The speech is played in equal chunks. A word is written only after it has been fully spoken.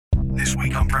This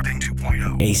week on Prepping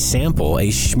 2.0. A sample, a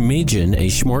smidgen, a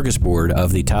smorgasbord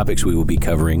of the topics we will be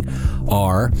covering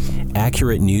are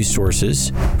accurate news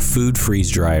sources, food freeze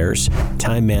dryers,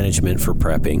 time management for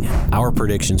prepping, our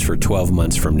predictions for 12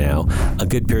 months from now, a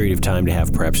good period of time to have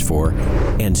preps for,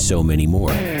 and so many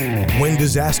more. When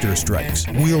disaster strikes,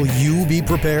 will you be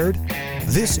prepared?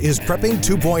 This is Prepping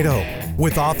 2.0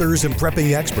 with authors and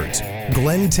prepping experts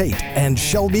Glenn Tate and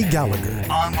Shelby Gallagher.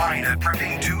 Online at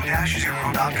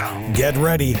prepping2-0.com. Get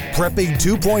ready. Prepping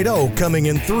 2.0 coming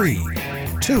in 3,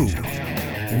 2,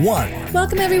 1.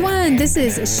 Welcome, everyone. This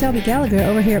is Shelby Gallagher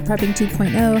over here at Prepping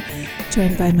 2.0,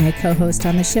 joined by my co-host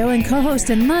on the show and co-host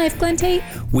in life, Glenn Tate.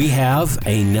 We have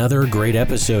another great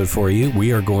episode for you.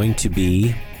 We are going to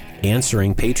be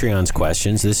answering Patreon's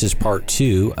questions. This is part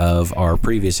 2 of our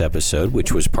previous episode,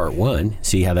 which was part 1.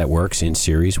 See how that works in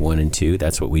series 1 and 2.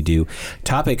 That's what we do.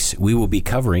 Topics we will be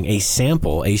covering, a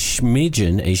sample, a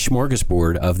smidgen, a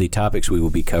smorgasbord of the topics we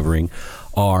will be covering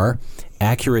are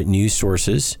accurate news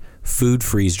sources, food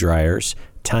freeze dryers,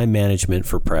 time management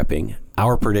for prepping,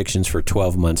 our predictions for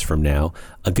 12 months from now,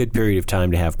 a good period of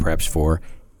time to have preps for,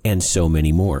 and so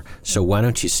many more. So why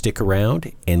don't you stick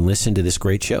around and listen to this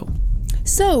great show?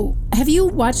 So, have you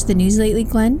watched the news lately,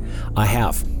 Glenn? I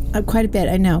have. Quite a bit,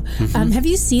 I know. Have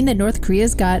you seen that North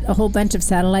Korea's got a whole bunch of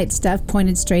satellite stuff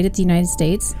pointed straight at the United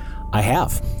States? I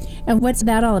have. And what's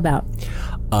that all about?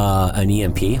 An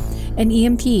EMP. An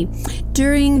EMP.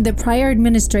 During the prior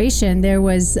administration, there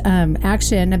was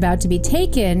action about to be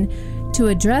taken to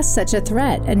address such a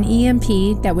threat. An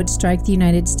EMP that would strike the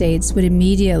United States would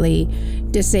immediately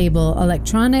disable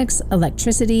electronics,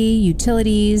 electricity,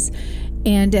 utilities,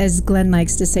 and as Glenn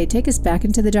likes to say, take us back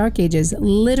into the dark ages,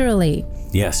 literally.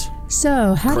 Yes.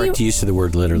 So how Correct do you... use of the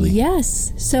word literally.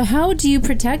 Yes. So how do you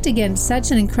protect against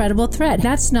such an incredible threat?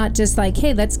 That's not just like,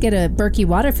 hey, let's get a Berkey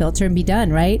water filter and be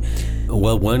done, right?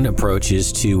 Well, one approach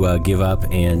is to give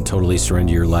up and totally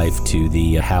surrender your life to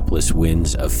the hapless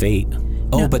winds of fate.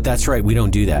 Oh, no, but that's right. We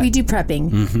don't do that. We do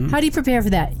prepping. How do you prepare for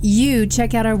that? You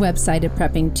check out our website at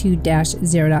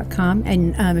prepping2-0.com.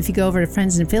 And if you go over to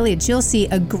Friends and Affiliates, you'll see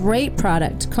a great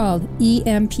product called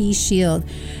EMP Shield.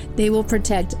 They will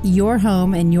protect your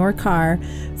home and your car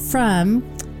from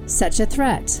such a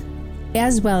threat,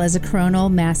 as well as a coronal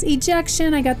mass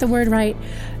ejection. I got the word right.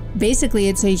 Basically,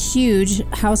 it's a huge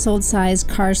household size,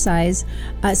 car size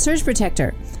surge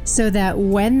protector so that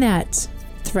when that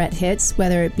threat hits,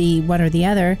 whether it be one or the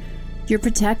other, you're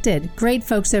protected. Great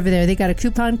folks over there. They got a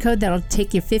coupon code that'll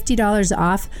take you $50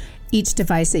 off each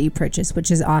device that you purchase,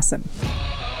 which is awesome.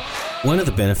 One of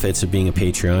the benefits of being a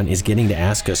Patreon is getting to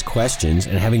ask us questions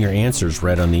and having your answers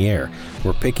read on the air.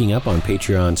 We're picking up on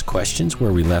Patreon's questions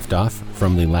where we left off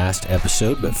from the last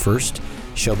episode, but first,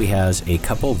 Shelby has a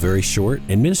couple very short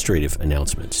administrative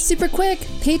announcements. Super quick.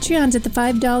 Patreons at the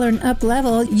 $5 and up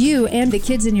level, you and the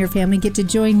kids in your family get to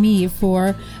join me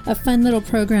for a fun little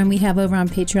program we have over on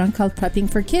Patreon called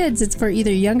Prepping for Kids. It's for either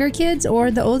younger kids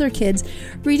or the older kids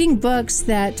reading books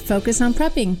that focus on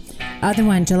prepping. Other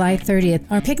one, July 30th,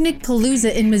 our Picnic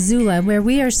Palooza in Missoula, where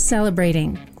we are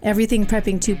celebrating everything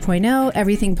Prepping 2.0,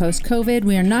 everything post-COVID.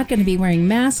 We are not going to be wearing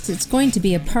masks. It's going to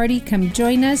be a party. Come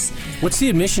join us. What's the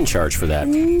admission charge for that?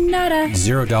 Nada.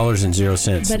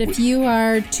 $0.00. But if you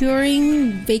are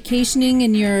touring, vacationing,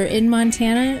 and you're in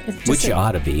Montana... Which you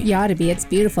ought to be. You ought to be. It's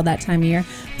beautiful that time of year.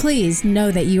 Please know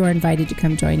that you are invited to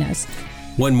come join us.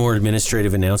 One more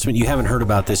administrative announcement. You haven't heard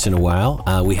about this in a while.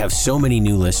 We have so many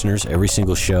new listeners every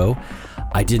single show.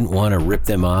 I didn't want to rip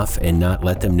them off and not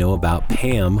let them know about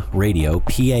PAM Radio,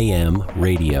 P-A-M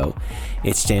Radio.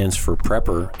 It stands for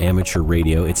Prepper Amateur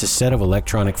Radio. It's a set of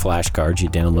electronic flashcards you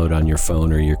download on your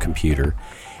phone or your computer.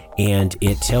 And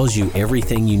it tells you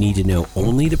everything you need to know,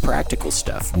 only the practical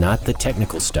stuff, not the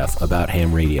technical stuff about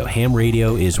ham radio. Ham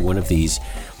radio is one of these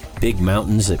big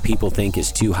mountains that people think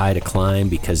is too high to climb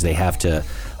because they have to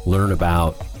learn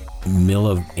about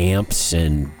milliamps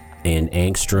and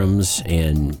angstroms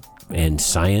and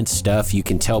science stuff. You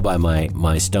can tell by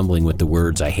my stumbling with the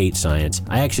words. I hate science.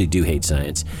 I actually do hate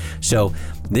science. So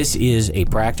this is a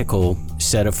practical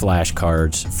set of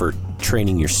flashcards for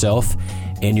training yourself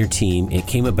and your team. It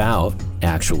came about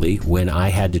actually when I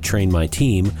had to train my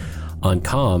team on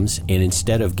comms, and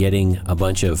instead of getting a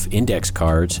bunch of index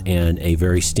cards and a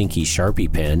very stinky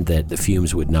Sharpie pen that the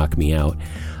fumes would knock me out,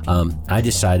 I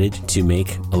decided to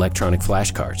make electronic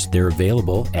flashcards. They're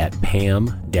available at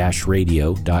pam-radio.com,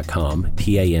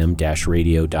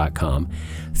 pam-radio.com,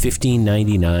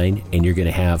 $15.99, and you're going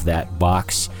to have that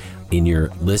box in your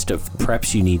list of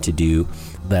preps you need to do,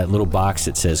 that little box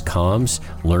that says comms,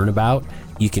 learn about.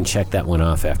 you can check that one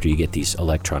off after you get these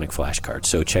electronic flashcards.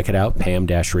 So check it out,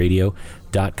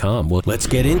 pam-radio.com. Well, let's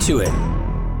get into it.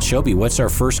 Shelby, what's our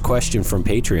first question from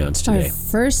Patreons today? Our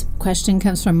first question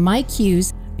comes from Mike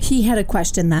Hughes. He had a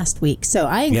question last week. So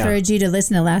I encourage you to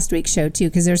listen to last week's show, too,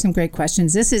 because there's some great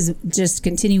questions. This is just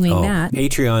continuing that.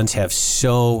 Patreons have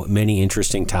so many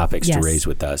interesting topics to raise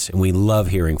with us, and we love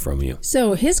hearing from you.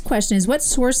 So his question is, what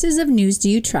sources of news do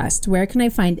you trust? Where can I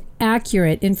find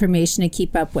accurate information to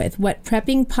keep up with? What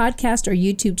prepping podcast or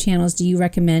YouTube channels do you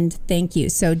recommend? Thank you.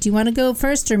 So do you want to go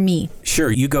first or me?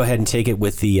 Sure. You go ahead and take it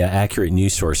with the accurate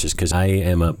news sources, because I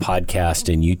am a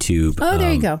podcast and YouTube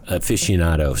there you go.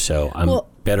 aficionado, so I'm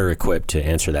better equipped to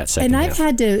answer that second half. I've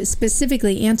had to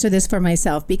specifically answer this for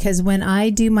myself, because when I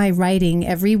do my writing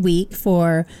every week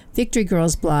for Victory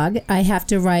Girls blog, I have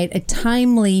to write a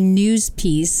timely news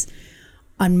piece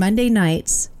on Monday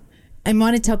nights. I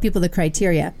want to tell people the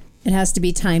criteria. It has to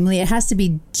be timely. It has to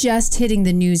be just hitting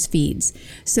the news feeds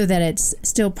so that it's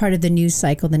still part of the news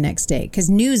cycle the next day,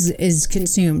 because news is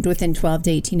consumed within 12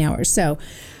 to 18 hours. So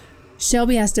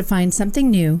Shelby has to find something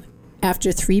new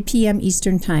after 3 p.m.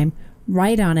 Eastern time,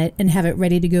 write on it, and have it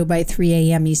ready to go by 3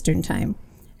 a.m. Eastern time.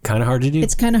 Kind of hard to do.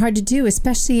 It's kind of hard to do,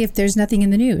 especially if there's nothing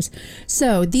in the news.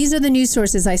 So these are the news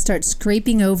sources I start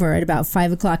scraping over at about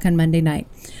 5 o'clock on Monday night.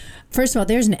 First of all,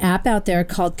 there's an app out there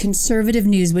called Conservative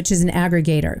News, which is an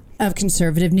aggregator of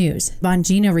conservative news.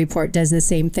 Bongino Report does the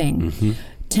same thing. Mm-hmm.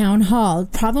 Town Hall.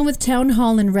 Problem with Town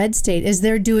Hall in Red State is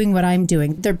they're doing what I'm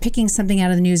doing. They're picking something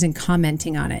out of the news and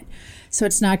commenting on it. So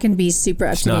it's not going to be super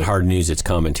up to date. It's not hard news, it's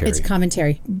commentary. It's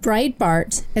commentary.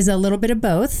 Breitbart is a little bit of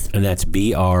both. And that's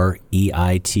BREITBART.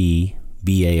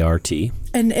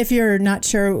 And if you're not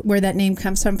sure where that name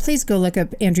comes from, please go look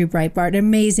up Andrew Breitbart, an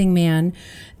amazing man,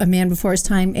 a man before his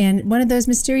time, and one of those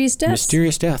mysterious deaths.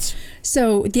 Mysterious deaths.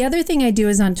 So the other thing I do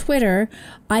is on Twitter,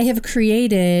 I have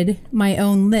created my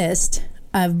own list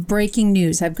of breaking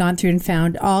news. I've gone through and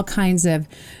found all kinds of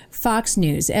Fox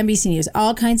News, NBC News,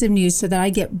 all kinds of news so that I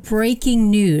get breaking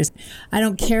news. I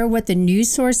don't care what the news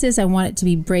source is. I want it to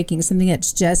be breaking, something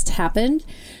that's just happened.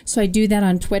 So I do that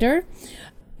on Twitter.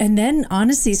 And then,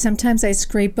 honestly, sometimes I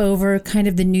scrape over kind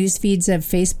of the news feeds of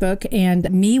Facebook and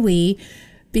MeWe,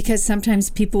 because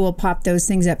sometimes people will pop those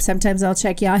things up. Sometimes I'll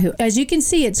check Yahoo. As you can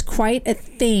see, it's quite a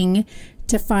thing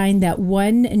to find that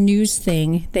one news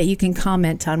thing that you can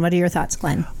comment on. What are your thoughts,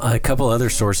 Glenn? A couple other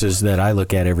sources that I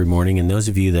look at every morning, and those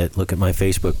of you that look at my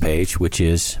Facebook page, which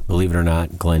is, believe it or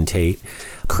not, Glenn Tate.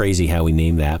 Crazy how we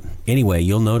name that. Anyway,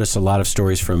 you'll notice a lot of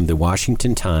stories from the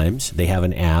Washington Times. They have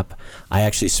an app. I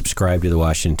actually subscribe to the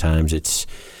Washington Times. It's,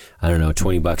 I don't know,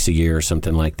 $20 a year or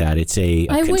something like that. It's a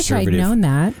I wish I'd known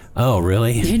that. Oh,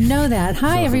 really? I didn't know that.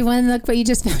 Hi, everyone. Look what you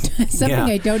just found. Something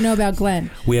I don't know about Glenn.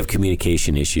 We have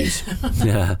communication issues.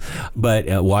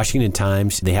 But Washington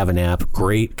Times, they have an app.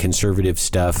 Great conservative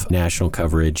stuff, national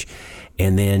coverage.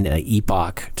 And then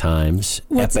Epoch Times,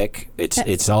 Epic.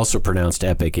 It's also pronounced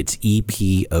Epic. It's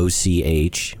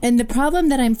EPOCH. And the problem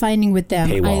that I'm finding with them,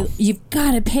 you've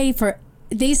got to pay for.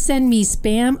 They send me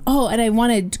spam. Oh, and I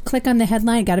want to click on the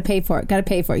headline. Got to pay for it. Got to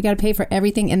pay for it. You got to pay for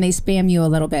everything, and they spam you a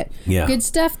little bit. Yeah. Good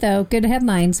stuff, though. Good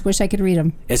headlines. Wish I could read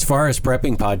them. As far as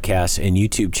prepping podcasts and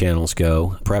YouTube channels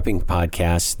go, prepping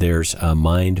podcasts, there's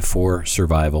Mind for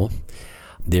Survival.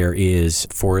 There is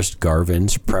Forrest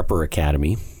Garvin's Prepping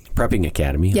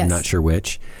Academy. Yes. I'm not sure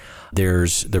which.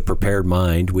 There's The Prepared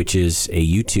Mind, which is a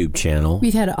YouTube channel.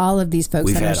 We've had all of these folks on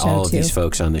the show, We've had all of these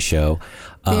folks on the show.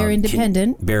 Bear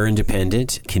Independent. Bear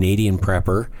Independent, Canadian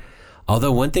Prepper.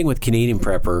 Although one thing with Canadian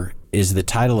Prepper is the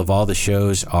title of all the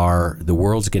shows are The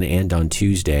World's Going to End on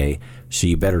Tuesday, so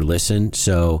you better listen.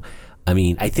 So, I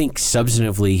mean, I think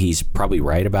substantively he's probably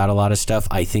right about a lot of stuff.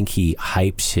 I think he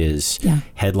hypes his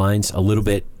headlines a little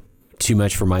bit too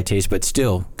much for my taste, but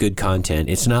still good content.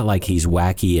 It's not like he's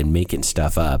wacky and making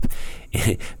stuff up.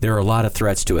 There are a lot of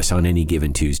threats to us on any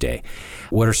given Tuesday.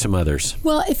 What are some others?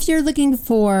 Well, if you're looking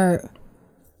for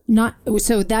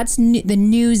so that's the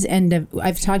news end of,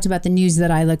 I've talked about the news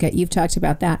that I look at. You've talked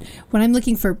about that. When I'm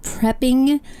looking for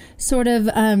prepping sort of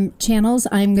channels,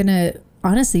 I'm going to,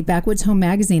 honestly, Backwoods Home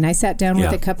Magazine. I sat down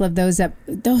with a couple of those up.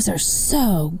 Those are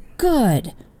so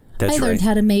good. That's right. I learned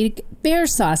how to make bear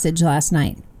sausage last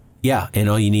night. Yeah, and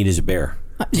all you need is a bear.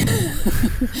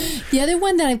 The other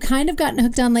one that I've kind of gotten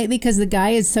hooked on lately, because the guy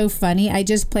is so funny. I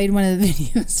just played one of the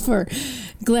videos for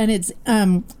Glenn. It's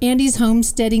Andy's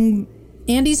homesteading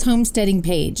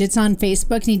page. It's on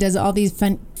Facebook, and he does all these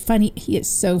funny. He is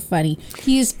so funny.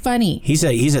 He is funny. He's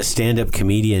a stand-up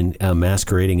comedian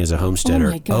masquerading as a homesteader. Oh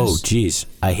my gosh. Oh, geez,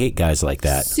 I hate guys like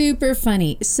that. Super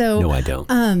funny. So no, I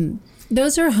don't.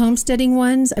 Those are homesteading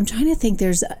ones. I'm trying to think.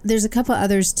 There's a couple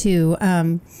others too.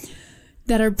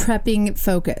 that are prepping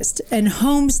focused and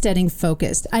homesteading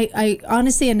focused. I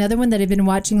honestly, another one that I've been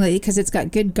watching lately because it's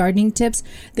got good gardening tips.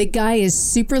 The guy is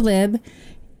super lib.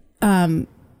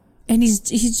 And he's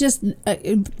just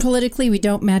politically we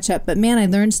don't match up, but man, I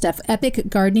learned stuff. Epic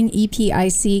Gardening,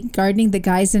 EPIC Gardening. The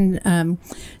guys in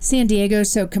San Diego,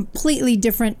 so completely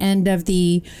different end of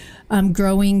the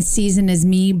growing season as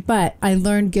me, but I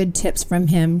learned good tips from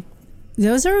him.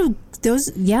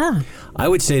 Yeah. I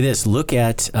would say this: look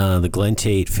at the Glenn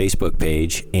Tate Facebook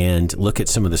page and look at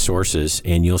some of the sources,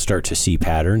 and you'll start to see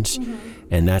patterns. Mm-hmm.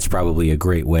 And that's probably a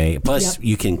great way. Plus,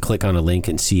 you can click on a link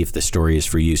and see if the story is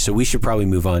for you. So we should probably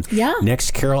move on. Yeah.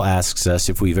 Next, Carol asks us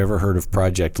if we've ever heard of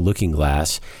Project Looking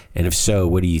Glass. And if so,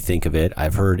 what do you think of it?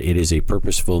 I've heard it is a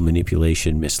purposeful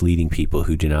manipulation misleading people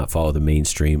who do not follow the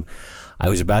mainstream. I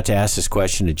was about to ask this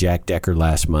question to Jack Decker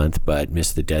last month, but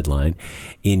missed the deadline.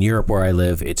 In Europe, where I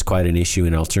live, it's quite an issue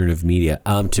in alternative media.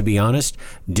 To be honest,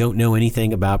 don't know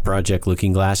anything about Project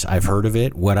Looking Glass. I've heard of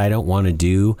it. What I don't want to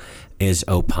do is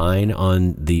opine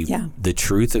on the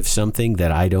truth of something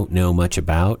that I don't know much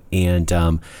about. And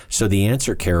so the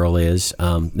answer, Carol, is,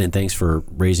 and thanks for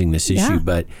raising this issue,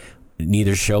 but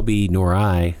neither Shelby nor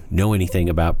I know anything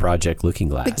about Project Looking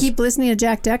Glass. But keep listening to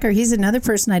Jack Decker. He's another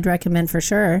person I'd recommend for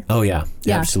sure. Oh, yeah.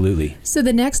 Absolutely. So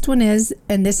the next one is,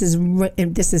 and this is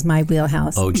my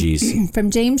wheelhouse. Oh, geez.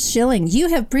 From James Schilling. You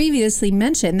have previously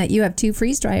mentioned that you have 2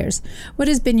 freeze dryers. What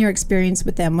has been your experience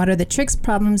with them? What are the tricks,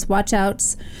 problems, watch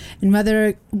outs, and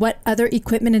what other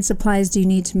equipment and supplies do you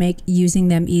need to make using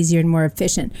them easier and more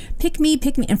efficient? Pick me.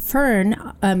 And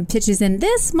Fern pitches in,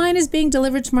 mine is being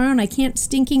delivered tomorrow and I can't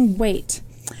stinking wait.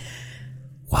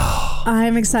 Wow.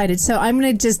 I'm excited. So I'm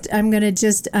going to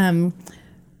just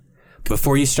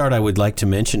Before you start, I would like to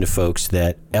mention to folks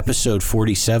that episode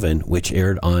 47, which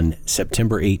aired on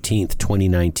September 18th,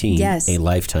 2019, a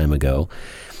lifetime ago,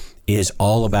 is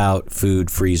all about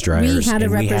food freeze dryers. We had a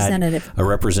representative. A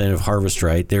representative, Harvest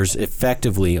Right. There's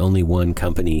effectively only one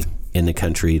company in the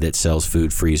country that sells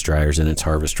food freeze dryers, and it's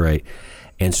Harvest Right.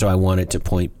 And so I wanted to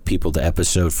point people to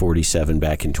episode 47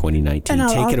 back in 2019.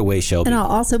 Take it away, Shelby. And I'll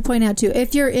also point out, too,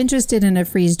 if you're interested in a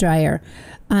freeze dryer,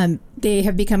 they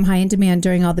have become high in demand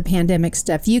during all the pandemic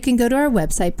stuff. You can go to our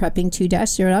website,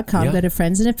 prepping2-0.com, go to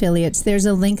Friends and Affiliates. There's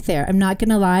a link there. I'm not going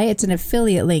to lie, it's an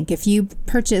affiliate link. If you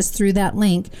purchase through that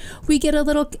link, we get a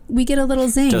little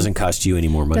zing. Doesn't cost you any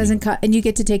more money. And you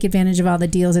get to take advantage of all the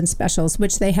deals and specials,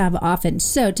 which they have often.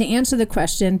 So to answer the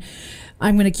question,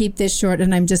 I'm going to keep this short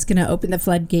and I'm just going to open the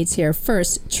floodgates here.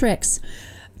 First, tricks.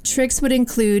 Tricks would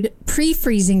include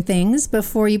pre-freezing things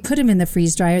before you put them in the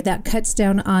freeze dryer. That cuts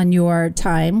down on your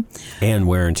time. And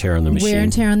wear and tear on the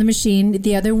machine.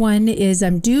 The other one is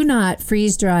do not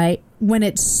freeze dry when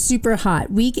it's super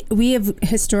hot. We have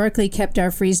historically kept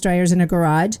our freeze dryers in a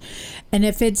garage, and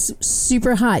if it's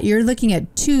super hot, you're looking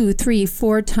at 2, 3,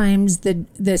 4 times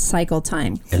the cycle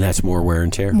time. And that's more wear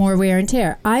and tear? More wear and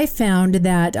tear. I found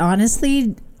that,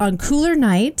 honestly, on cooler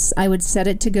nights, I would set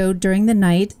it to go during the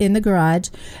night in the garage.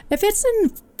 If it's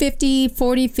in 50,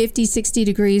 40, 50, 60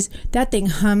 degrees, that thing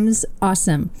hums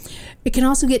awesome. It can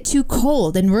also get too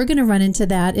cold, and we're going to run into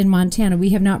that in Montana. We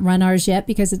have not run ours yet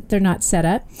because they're not set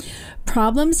up.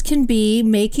 Problems can be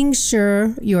making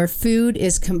sure your food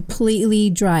is completely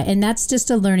dry, and that's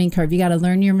just a learning curve. You got to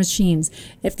learn your machines.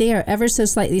 If they are ever so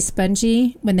slightly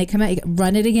spongy, when they come out,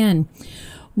 run it again.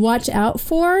 Watch out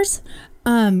for,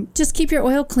 just keep your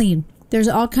oil clean. There's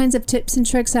all kinds of tips and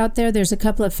tricks out there. There's a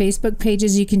couple of Facebook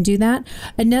pages you can do that.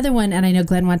 Another one, and I know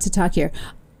Glenn wants to talk here.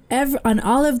 On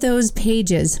all of those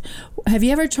pages, have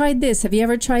you ever tried this? Have you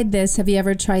ever tried this? Have you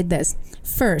ever tried this?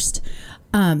 First,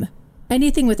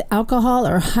 anything with alcohol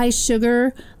or high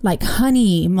sugar, like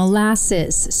honey,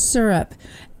 molasses, syrup,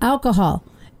 alcohol,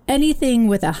 anything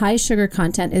with a high sugar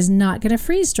content is not going to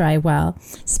freeze dry well.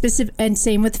 And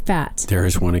same with fat. There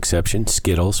is one exception,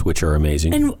 Skittles, which are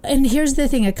amazing. And here's the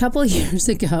thing. A couple of years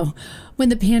ago, when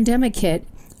the pandemic hit,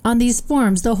 on these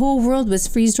forums, the whole world was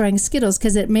freeze drying Skittles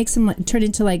because it makes them turn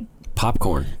into like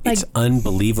popcorn. It's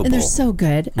unbelievable. And they're so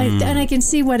good. And I can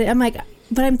see I'm like,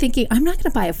 but I'm thinking, I'm not going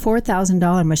to buy a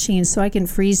 $4,000 machine so I can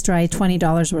freeze dry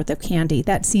 $20 worth of candy.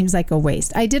 That seems like a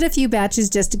waste. I did a few batches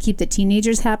just to keep the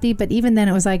teenagers happy, but even then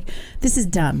it was like, this is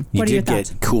dumb. What are your thoughts?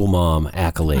 You did get Cool Mom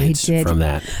accolades from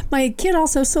that. My kid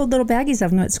also sold little baggies of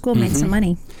them at school, made some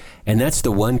money. And that's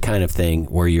the one kind of thing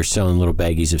where you're selling little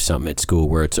baggies of something at school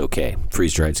where it's okay.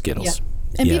 Freeze-dried Skittles. Yeah.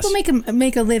 And people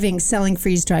make a living selling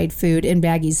freeze-dried food in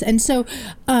baggies. And so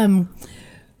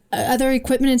other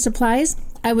equipment and supplies,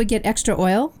 I would get extra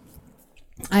oil.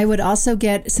 I would also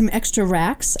get some extra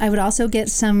racks. I would also get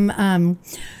some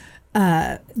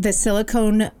the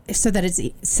silicone, so that it's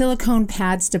silicone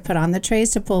pads to put on the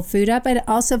trays to pull food up. And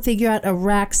also figure out a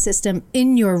rack system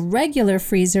in your regular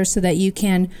freezer so that you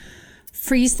can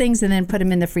freeze things and then put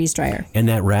them in the freeze dryer. And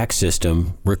that rack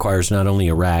system requires not only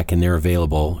a rack, and they're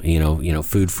available,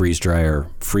 food freeze dryer,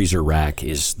 freezer rack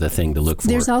is the thing to look for.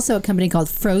 There's also a company called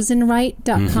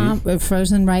FrozenRight.com or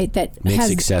Frozen Right that makes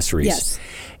has accessories. Yes.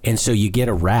 And so you get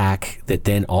a rack that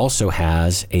then also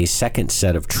has a second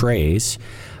set of trays.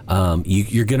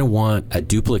 You're going to want a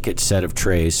duplicate set of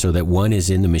trays so that one is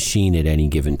in the machine at any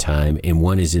given time and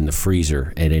one is in the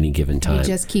freezer at any given time. You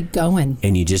just keep going.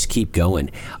 And you just keep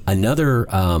going. Another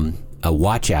a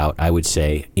watch out, I would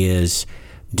say, is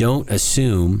don't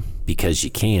assume, because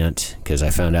you can't, because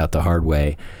I found out the hard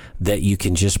way, that you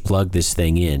can just plug this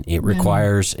thing in. It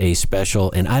requires a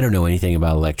special, and I don't know anything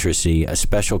about electricity, a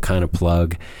special kind of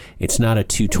plug. It's not a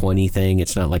 220 thing.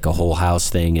 It's not like a whole house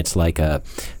thing. It's like a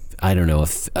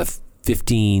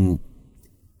 15,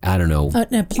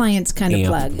 an appliance kind of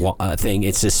plug thing.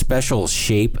 It's a special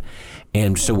shape.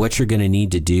 And so what you're going to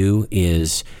need to do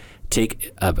is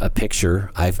take a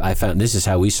picture. I found this is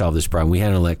how we solved this problem. We had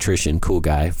an electrician, cool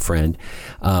guy, friend,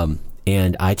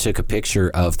 and I took a picture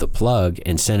of the plug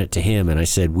and sent it to him. And I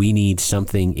said, we need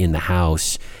something in the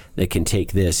house that can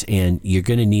take this. And you're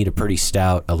going to need a pretty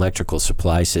stout electrical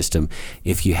supply system.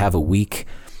 If you have a weak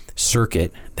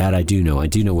circuit, that I do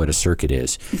know what a circuit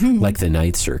is, like the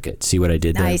ninth circuit. See what I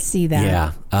did there? I see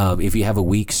that. Yeah. If you have a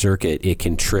weak circuit, it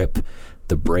can trip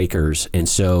the breakers, and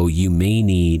so you may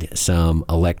need some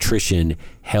electrician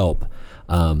help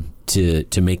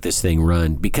to make this thing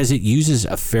run, because it uses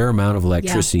a fair amount of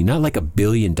electricity. Not like $1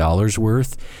 billion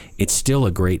worth. It's still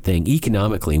a great thing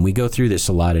economically, and we go through this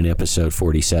a lot in episode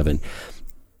 47.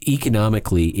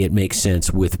 Economically, it makes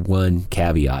sense with one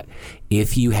caveat.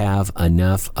 If you have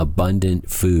enough abundant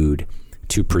food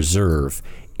to preserve,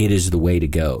 it is the way to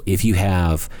go. If you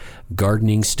have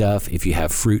gardening stuff, if you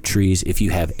have fruit trees, if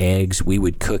you have eggs, we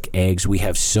would cook eggs. We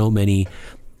have so many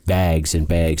bags and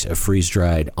bags of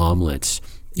freeze-dried omelets.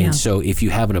 Yeah. And so if you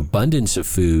have an abundance of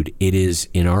food, it is,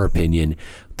 in our opinion,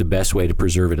 the best way to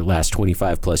preserve it. It lasts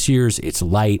 25 plus years. It's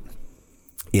light.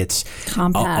 It's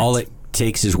compact. All it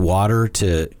takes is water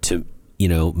to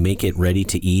make it ready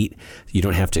to eat. You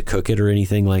don't have to cook it or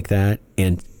anything like that.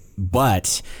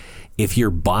 But if you're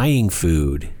buying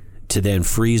food to then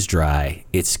freeze dry,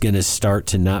 it's going to start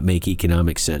to not make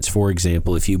economic sense. For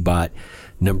example, if you bought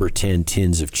number 10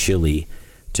 tins of chili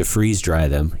to freeze dry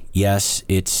them, yes,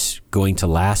 it's going to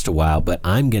last a while, but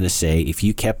I'm going to say if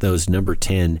you kept those number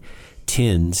 10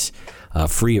 tins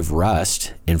free of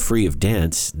rust and free of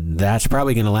dents, that's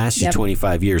probably going to last you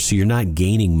 25 years. So you're not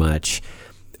gaining much.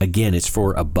 Again, it's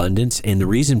for abundance. And the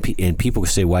reason, and people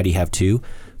say, why do you have two?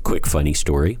 Quick funny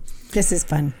story. This is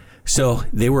fun. So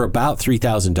they were about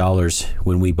 $3,000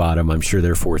 when we bought them. I'm sure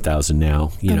they're $4,000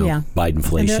 now, by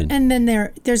inflation. And then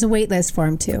there's a wait list for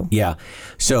them too. Yeah.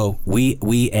 So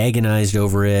we agonized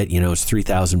over it. It's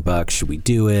 $3,000. Should we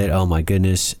do it? Oh my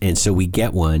goodness. And so we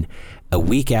get one a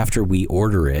week after we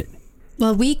order it.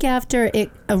 Well, a week after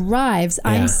it arrives,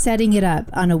 I'm setting it up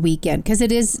on a weekend, because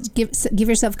it is, give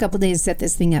yourself a couple of days to set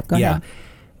this thing up. Go ahead.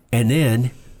 And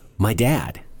then my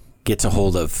dad gets a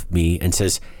hold of me and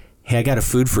says, hey, I got a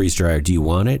food freeze dryer. Do you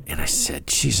want it? And I said,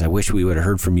 geez, I wish we would have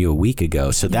heard from you a week ago.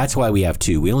 So that's why we have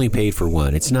two. We only paid for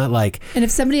one. It's not like And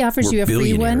if somebody offers you a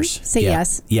free one, say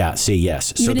yes. Yeah, say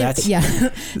yes. Even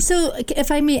So if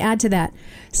I may add to that,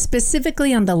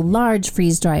 specifically on the large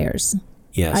freeze dryers,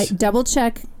 I double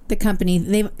check the company.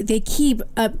 They keep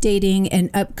updating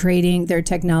and upgrading their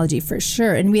technology for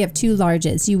sure. And we have two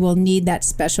larges. You will need that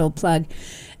special plug.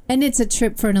 And it's a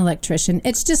trip for an electrician.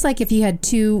 It's just like if you had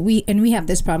two, we have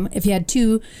this problem. If you had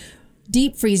two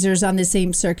deep freezers on the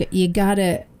same circuit, you got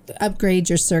to upgrade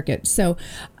your circuit. So,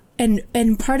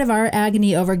 and part of our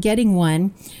agony over getting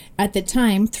one at the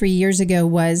time, 3 years ago,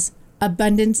 was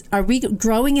abundance. Are we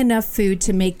growing enough food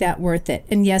to make that worth it?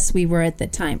 And yes, we were at the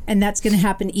time. And that's going to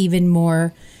happen even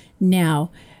more now.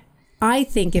 I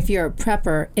think if you're a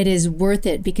prepper, it is worth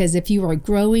it, because if you are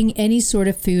growing any sort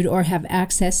of food or have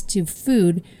access to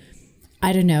food,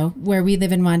 I don't know, where we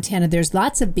live in Montana, there's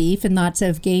lots of beef and lots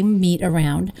of game meat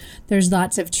around. There's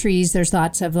lots of trees. There's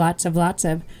lots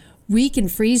of. We can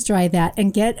freeze dry that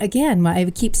and get, again, I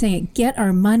keep saying it, get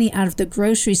our money out of the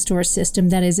grocery store system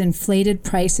that is inflated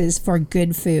prices for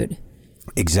good food.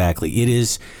 Exactly. It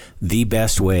is the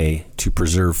best way to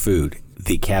preserve food.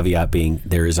 The caveat being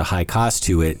there is a high cost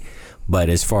to it, but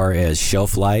as far as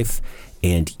shelf life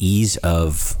and ease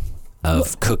of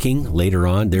cooking later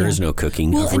on, there is no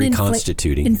cooking of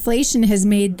reconstituting. Inflation has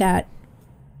made that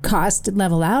cost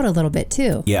level out a little bit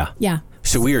too. Yeah.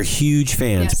 So we are huge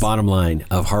fans, bottom line,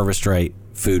 of Harvest Right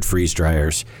food freeze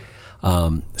dryers.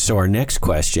 So our next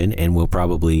question, and we'll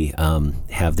probably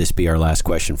have this be our last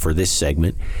question for this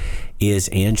segment, is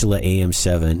Angela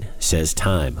AM7 says,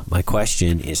 time. My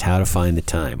question is how to find the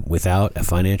time. Without a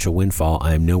financial windfall,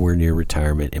 I am nowhere near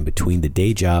retirement, and between the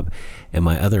day job and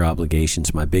my other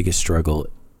obligations, my biggest struggle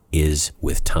is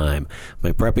with time.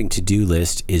 My prepping to-do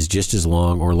list is just as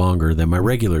long or longer than my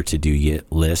regular to-do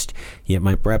list, yet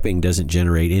my prepping doesn't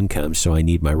generate income, so I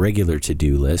need my regular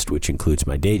to-do list, which includes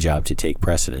my day job, to take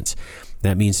precedence.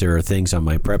 That means there are things on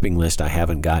my prepping list I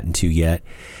haven't gotten to yet,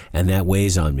 and that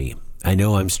weighs on me. I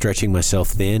know I'm stretching myself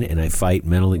thin, and I fight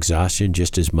mental exhaustion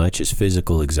just as much as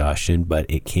physical exhaustion, but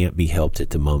it can't be helped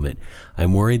at the moment.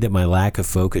 I'm worried that my lack of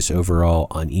focus overall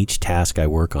on each task I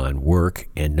work on, work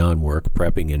and non-work,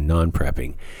 prepping and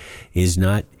non-prepping, is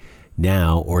not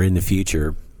now or in the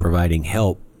future providing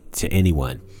help to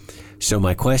anyone. So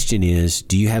my question is,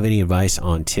 do you have any advice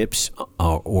on tips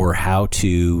or how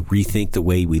to rethink the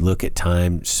way we look at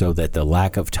time so that the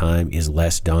lack of time is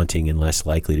less daunting and less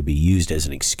likely to be used as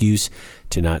an excuse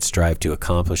to not strive to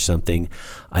accomplish something?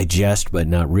 I jest, but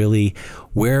not really.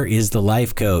 Where is the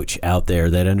life coach out there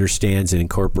that understands and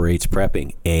incorporates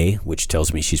prepping? A, which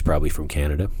tells me she's probably from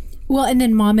Canada. Well, and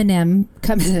then Mom and M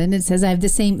comes in and says, I have the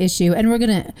same issue. And we're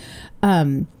going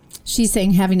to... she's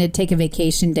saying having to take a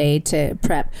vacation day to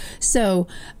prep. So,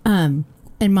 and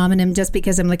Mom and him, just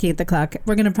because I'm looking at the clock,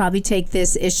 we're going to probably take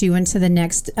this issue into the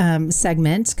next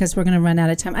segment because we're going to run out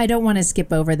of time. I don't want to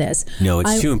skip over this. No,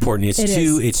 it's too important.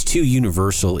 It's too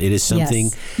universal. It is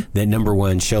something that, number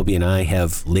one, Shelby and I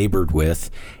have labored with,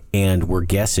 and we're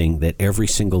guessing that every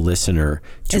single listener,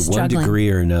 to one degree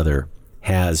or another,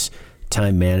 has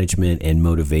time management and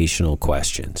motivational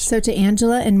questions. So to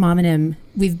Angela and Mom and him,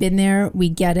 we've been there, we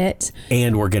get it,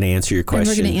 and we're going to answer your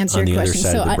question on the other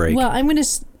side of the break. I'm going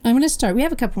to start. We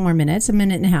have a couple more minutes, a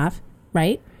minute and a half,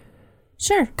 right?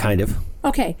 Sure. Kind of.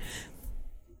 Okay.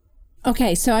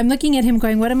 So I'm looking at him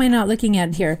going, what am I not looking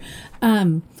at here?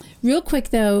 Real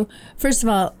quick though, first of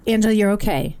all, Angela, you're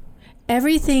okay.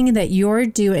 Everything that you're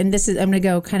doing, and this is, I'm going to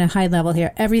go kind of high level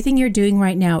here. Everything you're doing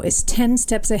right now is 10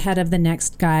 steps ahead of the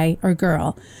next guy or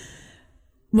girl.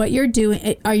 What you're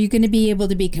doing, are you going to be able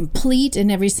to be complete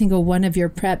in every single one of your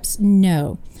preps?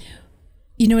 No.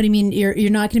 You know what I mean? You're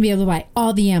not going to be able to buy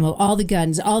all the ammo, all the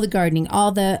guns, all the gardening,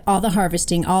 all the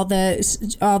harvesting, all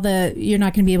the, you're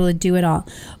not going to be able to do it all.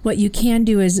 What you can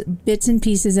do is bits and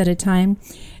pieces at a time.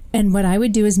 And what I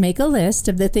would do is make a list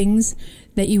of the things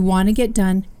that you want to get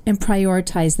done and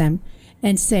prioritize them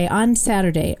and say on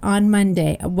Saturday, on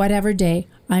Monday, whatever day,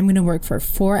 I'm going to work for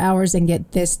 4 hours and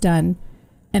get this done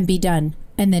and be done.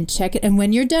 And then check it. And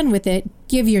when you're done with it,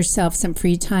 give yourself some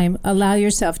free time. Allow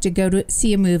yourself to go to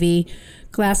see a movie,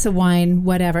 glass of wine,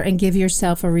 whatever, and give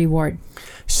yourself a reward.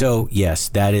 So, yes,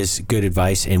 that is good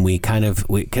advice. And we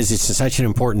because it's such an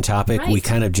important topic, right, we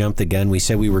kind of jumped the gun. We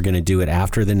said we were going to do it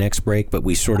after the next break, but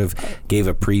we sort of gave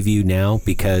a preview now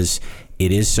because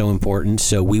it is so important.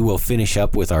 So we will finish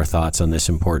up with our thoughts on this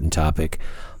important topic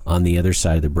on the other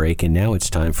side of the break. And now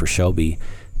it's time for Shelby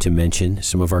to mention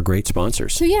some of our great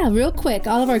sponsors. So yeah, real quick,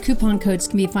 all of our coupon codes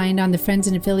can be found on the Friends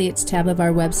and Affiliates tab of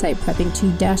our website,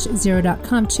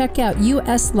 prepping2-0.com. Check out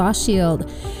US Law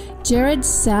Shield, Jared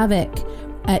Savick.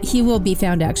 He will be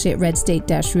found actually at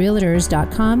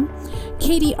redstate-realtors.com.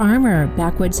 Katie Armour,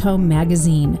 Backwoods Home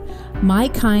Magazine. My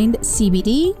Kind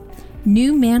CBD.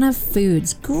 New Manna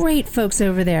Foods. Great folks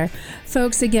over there.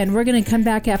 Folks, again, we're going to come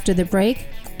back after the break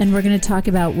and we're going to talk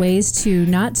about ways to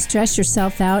not stress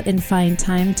yourself out and find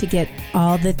time to get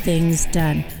all the things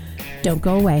done. Don't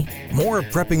go away. More of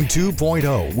Prepping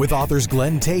 2.0 with authors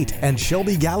Glenn Tate and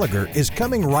Shelby Gallagher is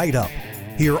coming right up.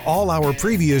 Hear all our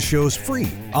previous shows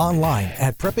free online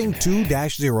at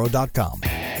prepping2-0.com.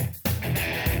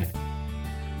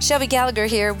 Shelby Gallagher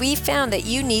here. We found that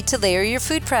you need to layer your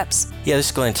food preps. Yeah, this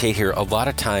is Glenn Tate here. A lot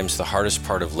of times the hardest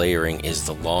part of layering is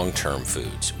the long-term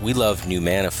foods. We love New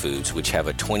Manna Foods, which have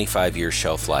a 25-year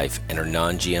shelf life and are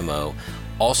non-GMO.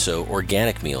 Also,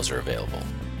 organic meals are available.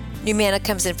 New Manna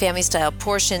comes in family-style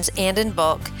portions and in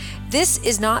bulk. This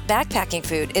is not backpacking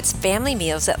food. It's family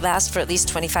meals that last for at least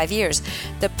 25 years.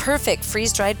 The perfect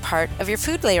freeze-dried part of your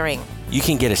food layering. You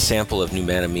can get a sample of New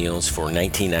Manna meals for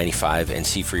 $19.95 and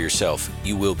see for yourself.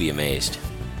 You will be amazed.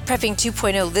 Prepping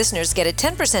 2.0 listeners get a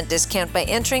 10% discount by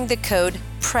entering the code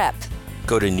PREP.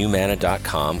 Go to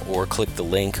newmanna.com or click the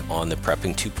link on the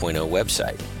Prepping 2.0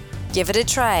 website. Give it a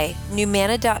try.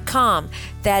 Newmanna.com.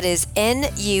 That is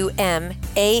NUMANNA.com.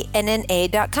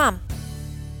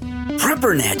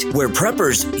 PrepperNet, where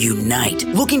preppers unite.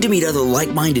 Looking to meet other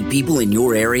like-minded people in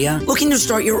your area? Looking to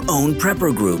start your own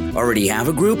prepper group? Already have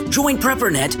a group? Join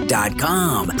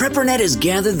PrepperNet.com. PrepperNet has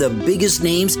gathered the biggest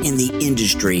names in the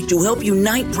industry to help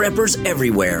unite preppers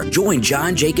everywhere. Join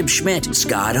John Jacob Schmidt,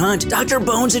 Scott Hunt, Dr.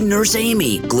 Bones and Nurse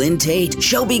Amy, Glenn Tate,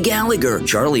 Shelby Gallagher,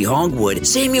 Charlie Hogwood,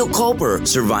 Samuel Culper,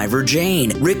 Survivor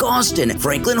Jane, Rick Austin,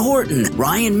 Franklin Horton,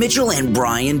 Ryan Mitchell, and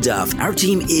Brian Duff. Our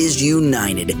team is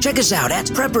united. Check us out at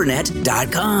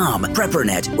PrepperNet.com.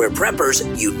 PrepperNet, where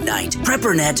preppers unite.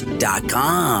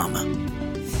 PrepperNet.com.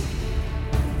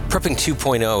 Prepping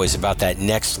 2.0 is about that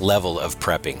next level of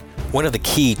prepping. One of the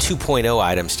key 2.0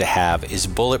 items to have is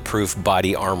bulletproof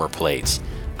body armor plates.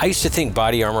 I used to think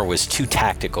body armor was too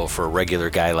tactical for a regular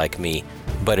guy like me,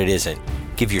 but it isn't.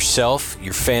 Give yourself,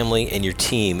 your family, and your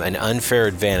team an unfair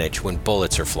advantage when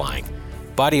bullets are flying.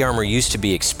 Body armor used to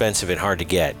be expensive and hard to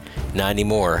get. Not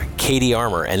anymore. KD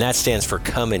Armor, and that stands for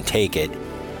Come and Take It,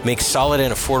 makes solid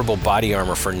and affordable body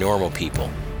armor for normal people.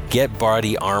 Get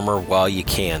body armor while you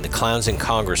can. The clowns in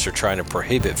Congress are trying to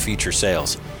prohibit future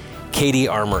sales. KD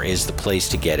Armor is the place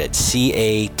to get it.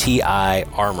 CATI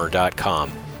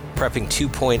Armor.com. Prepping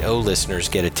 2.0 listeners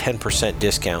get a 10%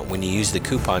 discount when you use the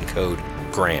coupon code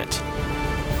GRANT.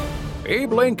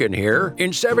 Abe Lincoln here. In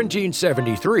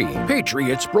 1773,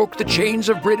 patriots broke the chains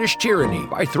of British tyranny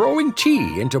by throwing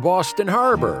tea into Boston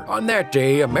Harbor. On that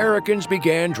day, Americans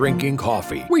began drinking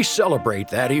coffee. We celebrate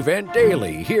that event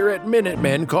daily here at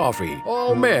Minutemen Coffee.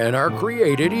 All men are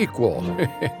created equal.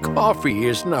 Coffee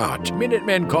is not.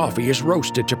 Minutemen Coffee is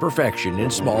roasted to perfection in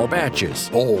small batches.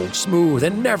 Bold, smooth,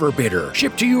 and never bitter.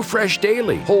 Shipped to you fresh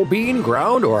daily. Whole bean,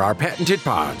 ground, or our patented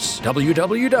pods.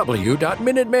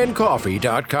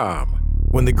 www.MinutemenCoffee.com.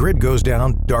 When the grid goes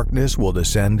down, darkness will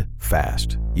descend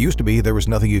fast. Used to be there was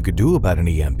nothing you could do about an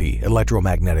EMP,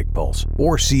 electromagnetic pulse,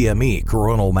 or CME,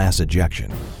 coronal mass ejection.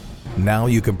 Now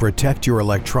you can protect your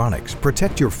electronics,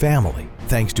 protect your family,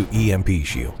 thanks to EMP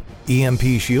Shield.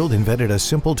 EMP Shield invented a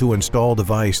simple-to-install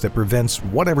device that prevents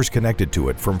whatever's connected to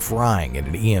it from frying in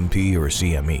an EMP or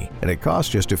CME, and it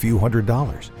costs just a few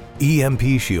 $100s.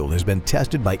 EMP Shield has been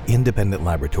tested by independent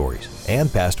laboratories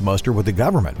and passed muster with the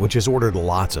government, which has ordered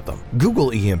lots of them.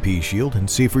 Google EMP Shield and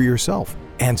see for yourself.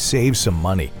 And save some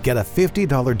money. Get a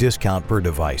 $50 discount per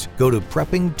device. Go to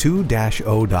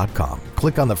prepping2-0.com.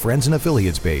 Click on the Friends and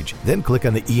Affiliates page, then click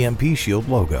on the EMP Shield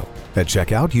logo. At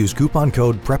checkout, use coupon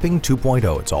code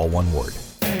PREPPING2.0. It's all one word.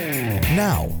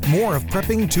 Now, more of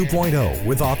Prepping 2.0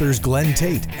 with authors Glenn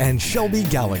Tate and Shelby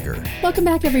Gallagher. Welcome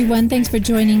back, everyone. Thanks for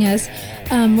joining us.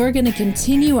 We're going to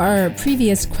continue our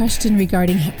previous question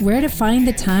regarding where to find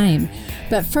the time.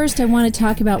 But first, I want to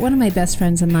talk about one of my best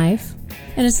friends in life.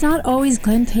 And it's not always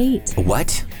Glenn Tate.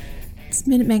 What? It's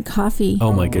Minutemen Coffee.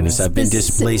 Oh my goodness, I've been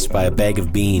displaced by a bag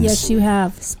of beans. Yes, you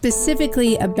have.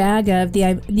 Specifically a bag of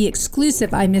the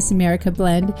exclusive I Miss America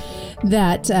blend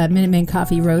that Minutemen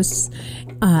Coffee roasts.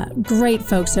 Great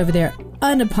folks over there.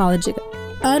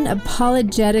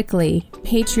 Unapologetically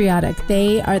patriotic.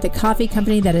 They are the coffee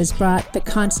company that has brought the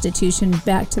Constitution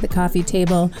back to the coffee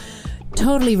table.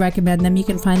 Totally recommend them. You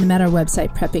can find them at our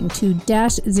website,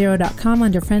 prepping2-0.com,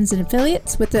 under Friends and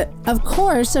Affiliates, with, of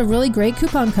course, a really great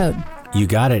coupon code. You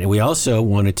got it. And we also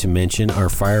wanted to mention our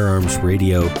Firearms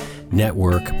Radio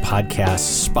Network podcast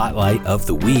Spotlight of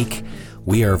the Week.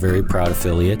 We are very proud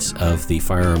affiliates of the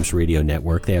Firearms Radio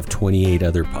Network. They have 28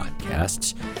 other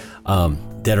podcasts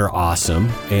that are awesome.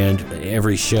 And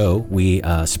every show, we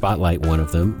spotlight one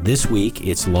of them. This week,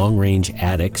 it's Long Range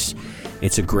Addicts.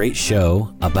 It's a great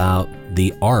show about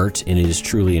the art, and it is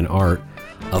truly an art,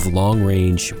 of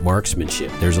long-range marksmanship.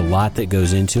 There's a lot that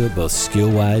goes into it, both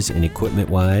skill-wise and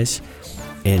equipment-wise.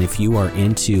 And if you are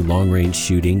into long-range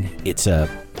shooting, it's a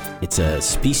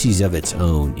species of its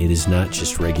own. It is not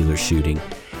just regular shooting.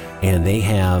 And they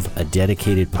have a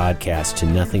dedicated podcast to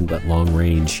nothing but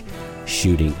long-range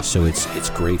shooting. So it's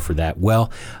great for that. Well,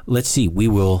 let's see. We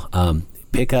will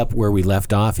pick up where we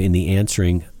left off in the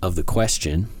answering of the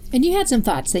question. And you had some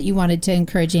thoughts that you wanted to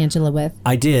encourage Angela with.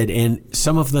 I did, and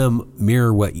some of them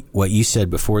mirror what you said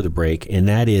before the break, and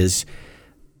that is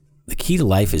the key to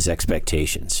life is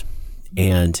expectations.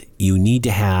 And you need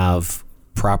to have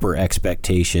proper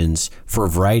expectations for a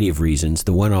variety of reasons.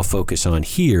 The one I'll focus on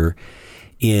here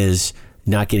is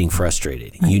not getting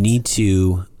frustrated. Right. You need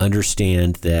to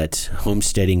understand that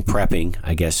homesteading, prepping,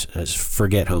 I guess,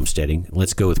 forget homesteading,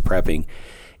 let's go with prepping,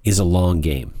 is a long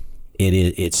game.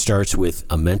 It starts with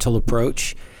a mental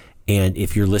approach, and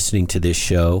if you're listening to this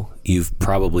show, you've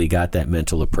probably got that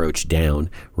mental approach down,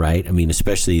 right? I mean,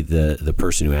 especially the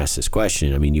person who asked this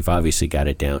question. I mean, you've obviously got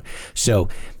it down. So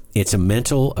it's a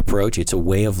mental approach. It's a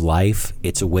way of life.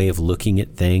 It's a way of looking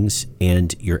at things,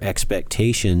 and your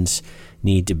expectations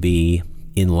need to be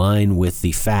in line with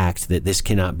the fact that this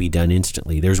cannot be done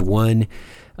instantly. There's one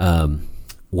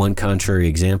contrary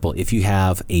example. If you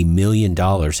have $1 million,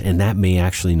 and that may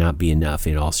actually not be enough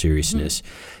in all seriousness,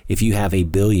 if you have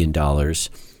 $1 billion,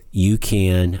 you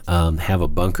can have a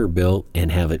bunker built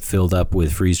and have it filled up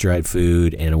with freeze-dried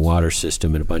food and a water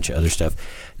system and a bunch of other stuff.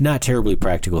 Not terribly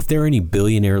practical. If there are any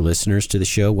billionaire listeners to the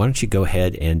show, why don't you go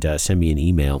ahead and send me an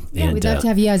email? Yeah, we'd love to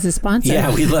have you as a sponsor.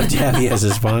 Yeah, we'd love to have you as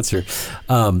a sponsor.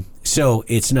 So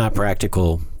it's not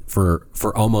practical for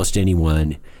almost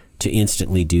anyone to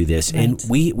instantly do this. Right. And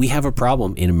we have a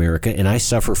problem in America, and I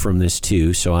suffer from this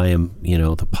too, so I am,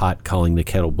 the pot calling the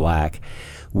kettle black.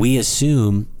 We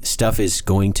assume stuff is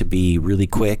going to be really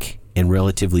quick and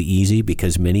relatively easy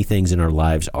because many things in our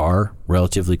lives are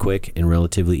relatively quick and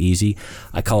relatively easy.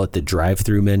 I call it the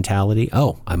drive-through mentality.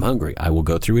 Oh, I'm hungry. I will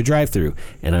go through a drive-through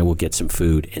and I will get some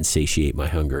food and satiate my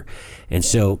hunger. And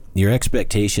so your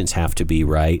expectations have to be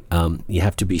right. You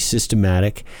have to be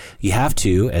systematic. You have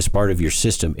to, as part of your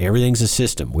system, everything's a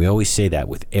system. We always say that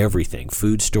with everything,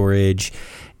 food storage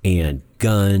and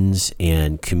guns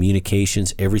and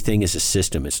communications. Everything is a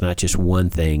system. It's not just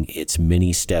one thing. It's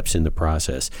many steps in the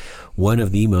process. One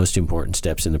of the most important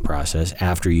steps in the process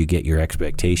after you get your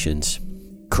expectations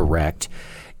correct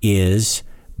is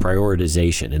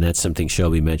prioritization. And that's something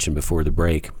Shelby mentioned before the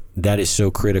break. That is so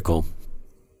critical.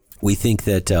 We think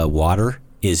that water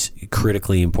is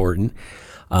critically important.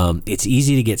 It's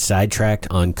easy to get sidetracked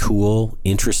on cool,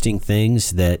 interesting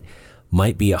things that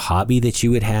might be a hobby that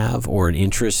you would have or an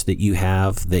interest that you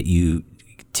have that you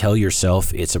tell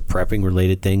yourself it's a prepping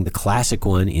related thing. The classic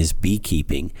one is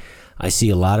beekeeping. I see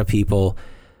a lot of people,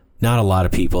 not a lot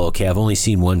of people. Okay, I've only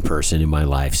seen one person in my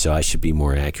life, so I should be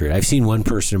more accurate. I've seen one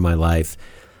person in my life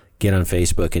get on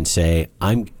Facebook and say,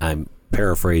 I'm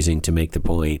paraphrasing to make the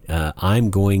point, I'm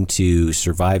going to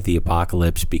survive the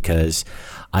apocalypse because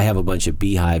I have a bunch of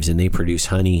beehives and they produce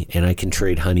honey and I can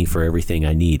trade honey for everything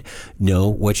I need. No,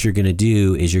 what you're going to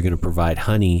do is you're going to provide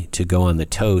honey to go on the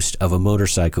toast of a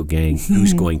motorcycle gang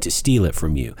who's going to steal it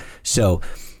from you. So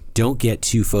don't get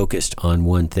too focused on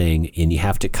one thing, and you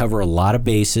have to cover a lot of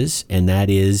bases, and that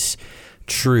is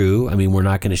true. I mean, we're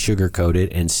not going to sugarcoat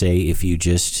it and say if you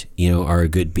just, are a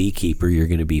good beekeeper, you're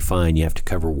going to be fine. You have to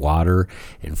cover water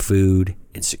and food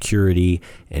and security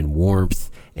and warmth,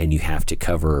 and you have to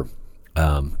cover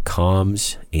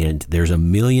comms, and there's a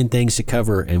million things to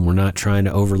cover, and we're not trying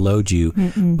to overload you,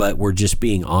 but we're just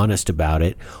being honest about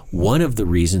it. One of the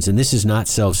reasons, and this is not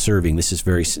self-serving, this is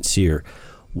very sincere,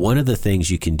 one of the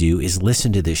things you can do is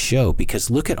listen to this show, because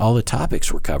look at all the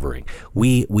topics we're covering.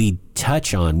 We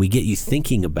get you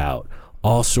thinking about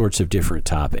all sorts of different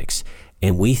topics,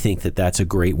 and we think that that's a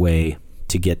great way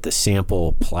to get the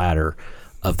sample platter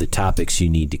of the topics you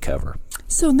need to cover.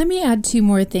 So let me add two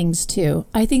more things too.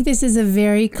 I think this is a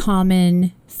very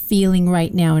common feeling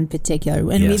right now in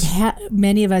particular. And Yes.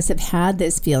 many of us have had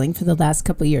this feeling for the last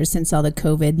couple of years since all the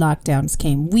COVID lockdowns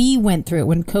came. We went through it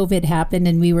when COVID happened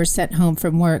and we were sent home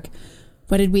from work.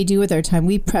 What did we do with our time?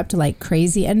 We prepped like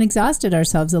crazy and exhausted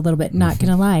ourselves a little bit, not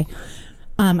going to lie.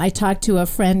 I talked to a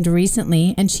friend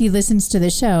recently and she listens to the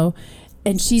show.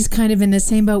 And she's kind of in the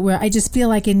same boat where I just feel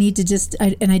like I need to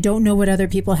and I don't know what other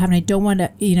people have, and I don't want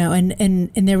to,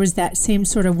 and there was that same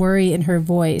sort of worry in her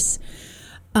voice.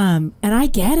 And I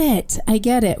get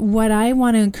it. What I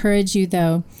want to encourage you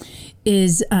though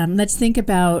is let's think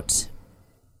about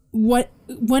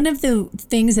one of the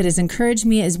things that has encouraged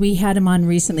me is we had him on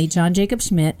recently, John Jacob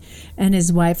Schmidt and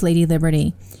his wife, Lady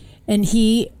Liberty. And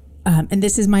he, and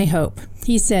this is my hope.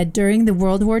 He said during the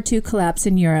World War II collapse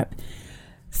in Europe,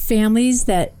 families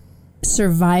that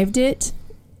survived it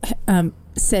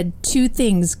said two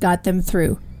things got them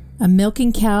through: a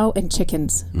milking cow and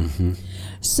chickens. Mm-hmm.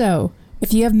 So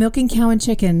if you have milking cow and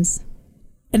chickens,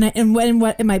 and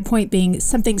my point being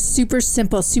something super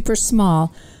simple, super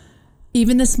small,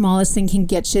 even the smallest thing can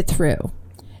get you through.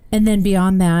 And then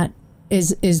beyond that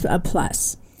is a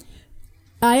plus.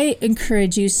 I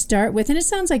encourage you start with, and it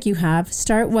sounds like you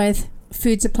start with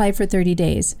food supply for 30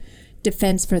 days,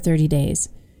 defense for 30 days.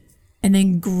 And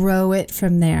then grow it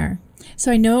from there.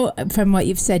 So I know from what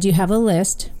you've said, you have a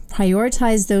list.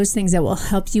 Prioritize those things that will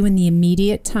help you in the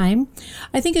immediate time.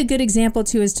 I think a good example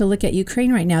too is to look at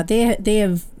Ukraine right now. They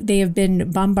have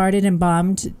been bombarded and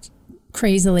bombed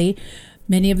crazily.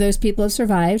 Many of those people have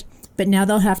survived. but now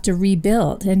they'll have to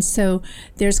rebuild. And so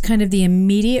there's kind of the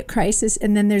immediate crisis,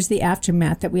 and then there's the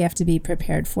aftermath that we have to be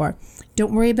prepared for.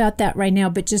 Don't worry about that right now,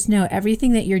 but just know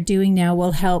everything that you're doing now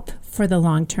will help for the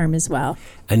long term as well.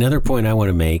 Another point I want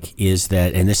to make is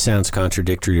that, and this sounds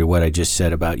contradictory to what I just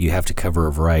said about you have to cover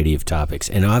a variety of topics.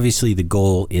 And obviously the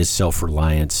goal is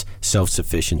self-reliance,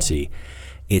 self-sufficiency.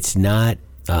 It's not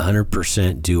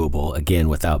 100% doable, again,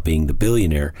 without being the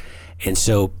billionaire. And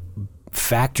so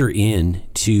factor in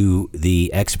to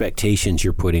the expectations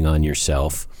you're putting on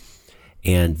yourself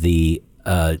and the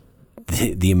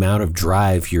amount of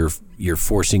drive you're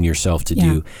forcing yourself to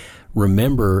do.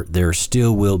 Remember, there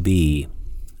still will be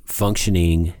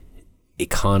functioning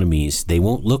economies. They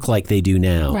won't look like they do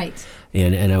now. Right.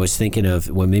 And I was thinking of,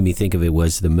 what made me think of it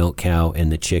was the milk cow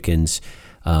and the chickens.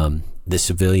 The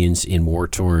civilians in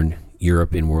war-torn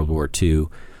Europe in World War II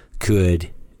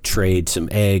could trade some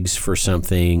eggs for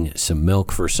something, some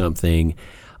milk for something.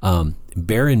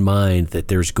 Bear in mind that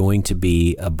there's going to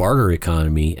be a barter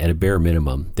economy at a bare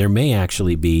minimum. There may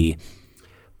actually be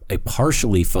a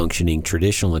partially functioning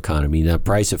traditional economy. Now, the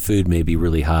price of food may be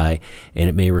really high, and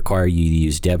it may require you to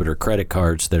use debit or credit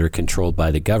cards that are controlled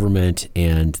by the government,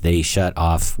 and they shut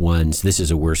off ones. This is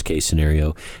a worst case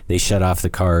scenario. They shut off the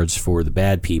cards for the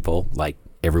bad people, like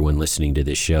everyone listening to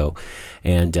this show.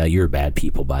 And you're bad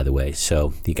people, by the way,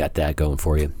 so you got that going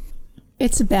for you.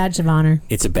 It's a badge of honor.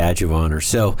 It's a badge of honor.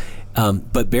 So,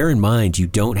 but bear in mind, you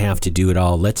don't have to do it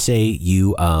all. Let's say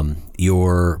you're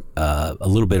a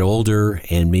little bit older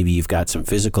and maybe you've got some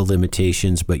physical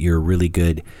limitations, but you're a really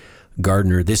good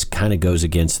gardener. This kind of goes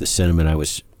against the sentiment I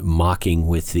was mocking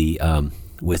with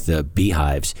the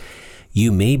beehives.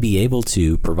 You may be able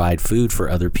to provide food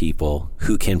for other people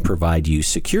who can provide you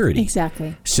security.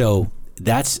 Exactly. So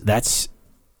that's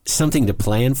something to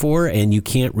plan for, and you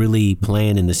can't really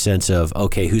plan in the sense of,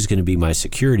 okay, who's going to be my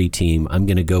security team? I'm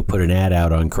going to go put an ad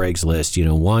out on Craigslist,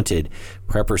 wanted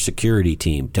prepper security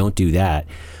team. Don't do that.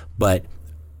 But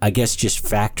I guess just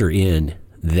factor in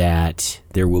that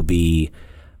there will be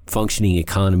functioning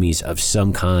economies of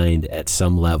some kind at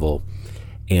some level,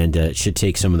 and it should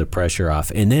take some of the pressure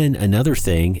off. And then another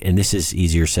thing, and this is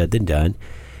easier said than done,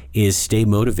 is stay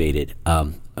motivated.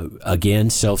 Again,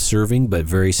 self-serving, but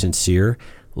very sincere.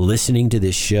 Listening to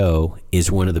this show is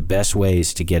one of the best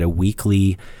ways to get a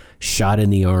weekly shot in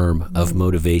the arm of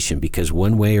motivation, because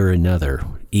one way or another,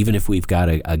 even if we've got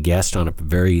a guest on a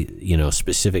very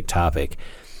specific topic,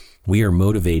 we are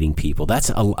motivating people. That's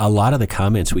a lot of the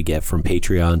comments we get from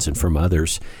Patreons and from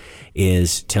others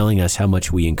is telling us how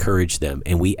much we encourage them,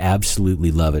 and we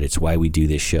absolutely love it. It's why we do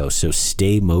this show. So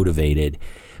stay motivated,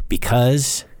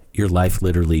 because your life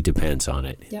literally depends on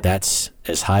it. Yep. That's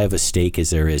as high of a stake as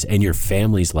there is, and your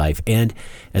family's life. And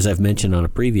as I've mentioned on a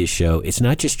previous show, it's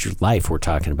not just your life we're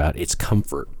talking about, it's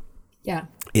comfort. Yeah.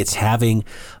 It's having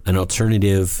an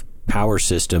alternative power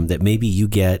system that maybe you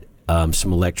get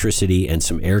some electricity and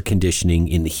some air conditioning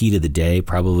in the heat of the day.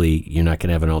 Probably you're not going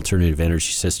to have an alternative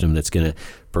energy system that's going to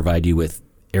provide you with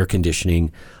air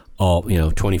conditioning all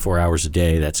 24 hours a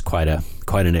day. That's quite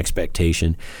an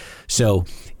expectation. So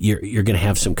you're going to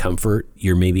have some comfort.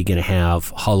 You're maybe going to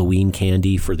have Halloween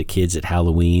candy for the kids at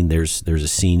Halloween. There's a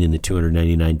scene in the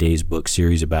 299 Days book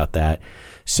series about that.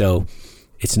 So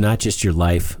it's not just your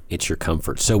life, it's your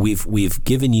comfort. So we've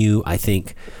given you, I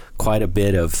think, quite a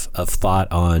bit of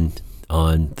thought on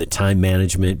the time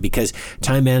management, because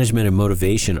time management and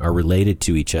motivation are related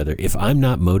to each other. If I'm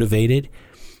not motivated,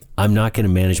 I'm not going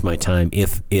to manage my time.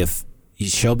 If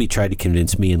Shelby tried to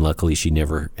convince me, and luckily she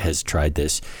never has tried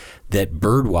this, that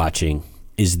bird watching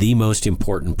is the most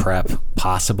important prep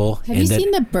possible. Have you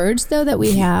seen the birds, though, that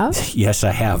we have? Yes,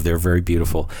 I have. They're very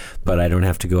beautiful, but I don't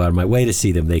have to go out of my way to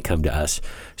see them. They come to us.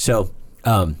 So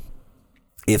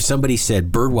if somebody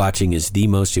said bird watching is the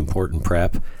most important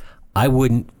prep, I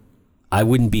wouldn't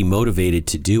be motivated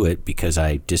to do it, because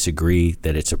I disagree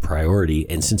that it's a priority.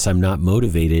 And since I'm not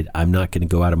motivated, I'm not going to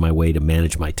go out of my way to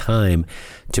manage my time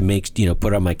to make,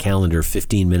 put on my calendar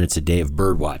 15 minutes a day of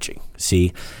bird watching.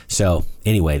 See? So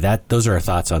anyway, those are our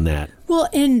thoughts on that. Well,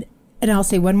 and I'll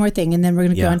say one more thing, and then we're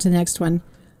going to go on to the next one.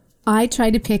 I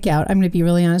try to pick out, I'm going to be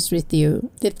really honest with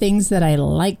you, the things that I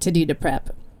like to do to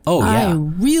prep. Oh, yeah. I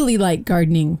really like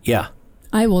gardening. Yeah.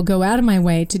 I will go out of my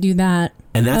way to do that.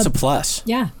 And that's a plus.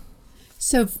 Yeah.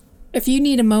 So if you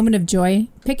need a moment of joy,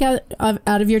 pick out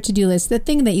of your to-do list the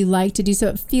thing that you like to do, so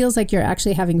it feels like you're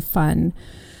actually having fun.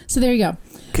 So there you go.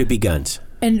 Could be guns.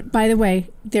 And by the way,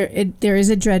 there is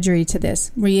a drudgery to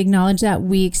this. We acknowledge that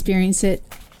we experience it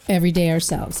every day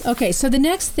ourselves. Okay, so the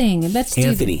next thing, let's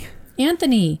do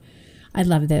Anthony. I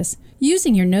love this.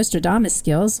 Using your Nostradamus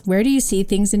skills, where do you see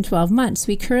things in 12 months?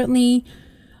 We currently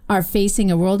are facing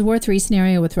a World War III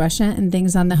scenario with Russia, and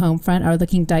things on the home front are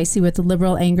looking dicey with the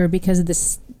liberal anger because of the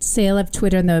sale of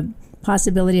Twitter and the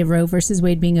possibility of Roe versus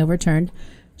Wade being overturned.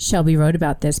 Shelby wrote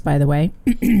about this, by the way.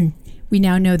 We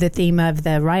now know the theme of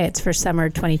the riots for summer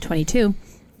 2022.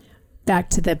 Back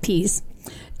to the piece.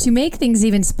 To make things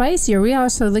even spicier, we are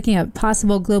also looking at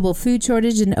possible global food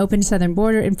shortage and open southern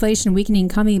border, inflation, weakening,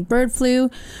 coming bird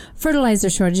flu, fertilizer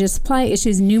shortages, supply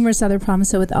issues, numerous other problems.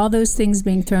 So with all those things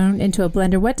being thrown into a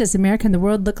blender, what does America and the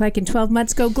world look like in 12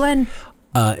 months? Go, Glenn.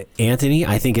 Anthony,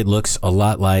 I think it looks a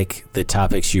lot like the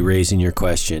topics you raise in your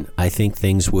question. I think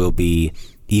things will be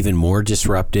even more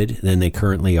disrupted than they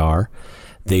currently are.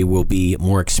 They will be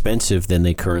more expensive than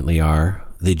they currently are.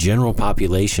 The general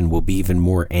population will be even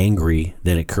more angry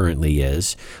than it currently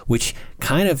is, which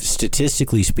kind of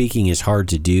statistically speaking is hard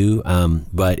to do,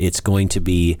 but it's going to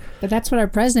be... But that's what our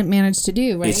president managed to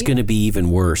do, right? It's going to be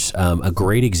even worse. A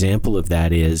great example of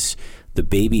that is the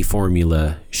baby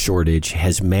formula shortage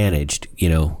has managed,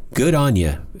 good on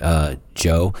you,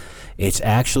 Joe. It's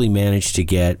actually managed to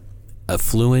get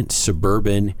affluent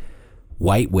suburban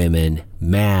white women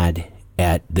mad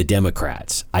at the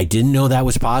Democrats. I didn't know that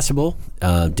was possible.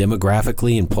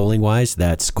 Demographically and polling wise,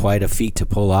 that's quite a feat to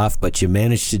pull off, but you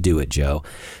managed to do it, Joe.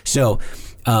 So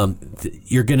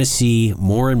you're going to see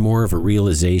more and more of a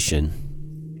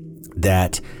realization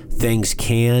that things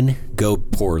can go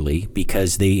poorly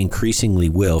because they increasingly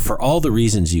will, for all the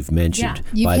reasons you've mentioned.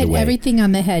 You've by hit the way. Everything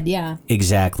on the head, yeah.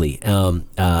 Exactly.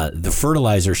 The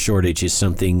fertilizer shortage is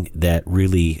something that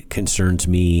really concerns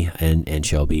me and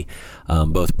Shelby,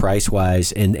 both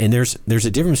price-wise, and there's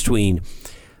a difference between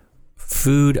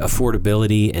food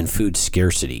affordability and food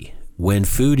scarcity. When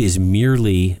food is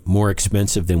merely more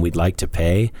expensive than we'd like to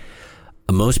pay,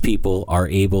 most people are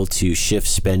able to shift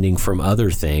spending from other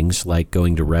things like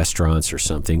going to restaurants or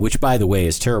something, which, by the way,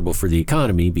 is terrible for the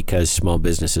economy because small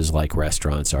businesses like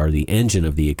restaurants are the engine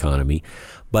of the economy.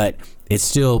 But it's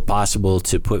still possible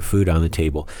to put food on the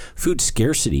table. Food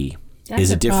scarcity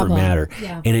is a different matter.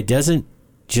 Yeah. And it doesn't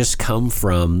just come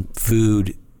from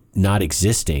food not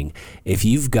existing. If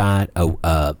you've got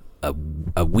a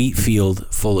wheat field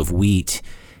full of wheat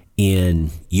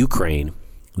in Ukraine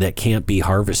that can't be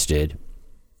harvested,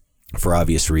 for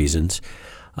obvious reasons.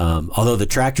 Although the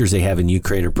tractors they have in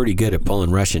Ukraine are pretty good at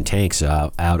pulling Russian tanks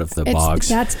out of the bogs.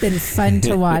 That's been fun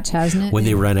to watch, hasn't it? When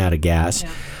they run out of gas,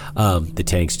 the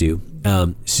tanks do.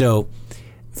 So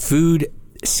food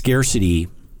scarcity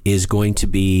is going to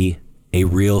be a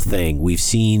real thing. We've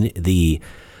seen the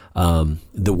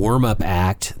warm-up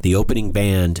act, the opening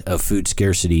band of food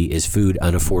scarcity is food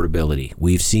unaffordability.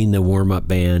 We've seen the warm-up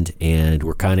band, and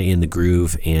we're kind of in the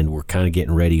groove, and we're kind of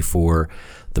getting ready for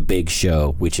the big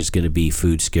show, which is going to be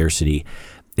food scarcity.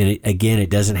 And it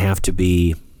doesn't have to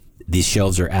be, these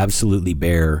shelves are absolutely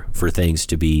bare for things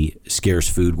to be scarce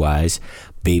food-wise.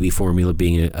 Baby formula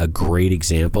being a great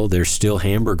example. There's still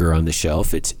hamburger on the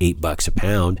shelf. It's $8 a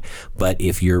pound. But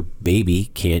if your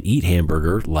baby can't eat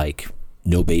hamburger, like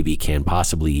no baby can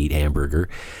possibly eat hamburger,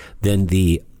 then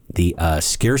the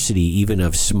scarcity even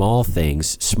of small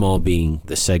things, small being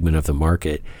the segment of the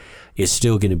market, is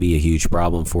still going to be a huge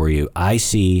problem for you. I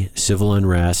see civil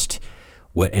unrest,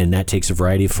 and that takes a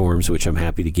variety of forms, which I'm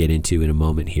happy to get into in a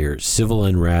moment here. Civil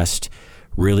unrest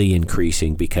really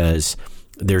increasing because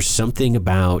there's something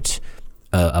about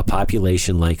a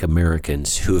population like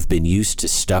Americans who have been used to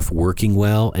stuff working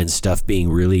well and stuff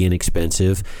being really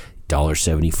inexpensive.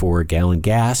 $1.74 a gallon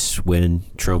gas when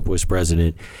Trump was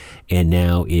president, and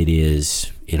now it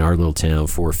is in our little town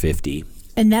 $4.50.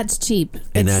 And that's cheap.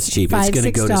 It's going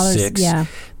to go to $6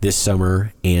 this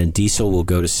summer, and diesel will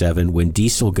go to $7. When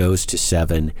diesel goes to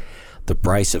 $7, the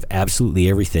price of absolutely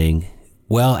everything,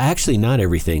 well, actually not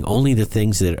everything, only the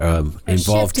things that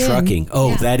involve trucking.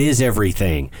 That is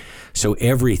everything. So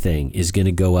everything is going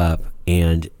to go up,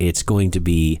 and it's going to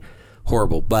be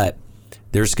horrible. But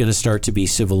there's going to start to be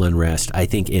civil unrest, I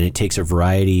think, and it takes a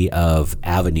variety of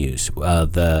avenues.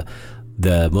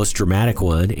 The most dramatic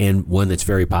one, and one that's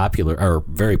very popular, or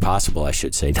very possible, I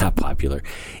should say, not popular,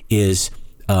 is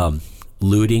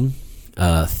looting,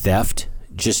 theft,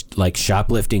 just like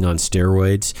shoplifting on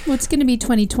steroids. Well, it's going to be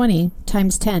 2020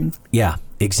 times 10. Yeah,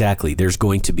 exactly. There's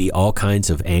going to be all kinds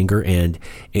of anger, and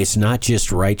it's not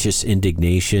just righteous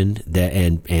indignation that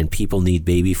and people need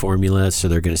baby formula, so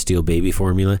they're going to steal baby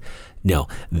formula. No,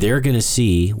 they're going to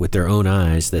see with their own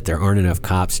eyes that there aren't enough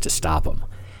cops to stop them,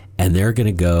 and they're going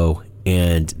to go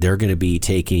and they're going to be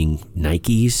taking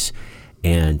Nikes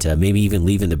and maybe even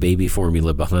leaving the baby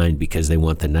formula behind because they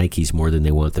want the Nikes more than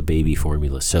they want the baby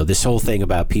formula. So this whole thing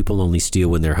about people only steal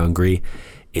when they're hungry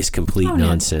is complete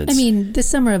nonsense. I mean, the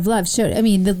Summer of Love showed,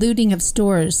 the looting of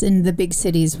stores in the big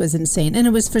cities was insane. And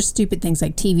it was for stupid things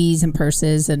like TVs and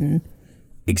purses and...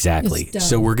 Exactly.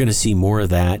 So we're going to see more of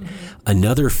that.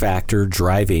 Another factor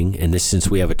driving, and this since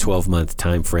we have a 12-month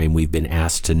time frame, we've been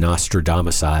asked to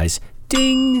Nostradamusize.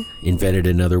 Ding! Invented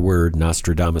another word,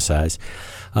 Nostradamusize.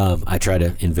 I try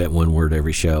to invent one word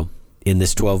every show. In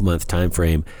this 12-month time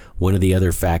frame, one of the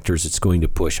other factors that's going to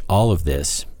push all of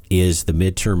this is the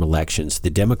midterm elections. The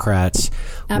Democrats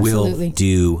will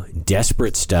do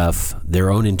desperate stuff. Their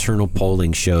own internal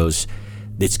polling shows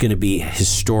it's going to be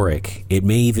historic. It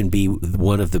may even be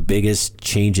one of the biggest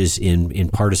changes in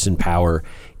partisan power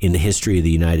in the history of the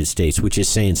United States, which is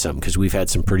saying something because we've had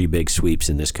some pretty big sweeps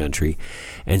in this country.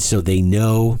 And so they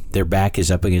know their back is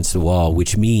up against the wall,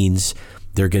 which means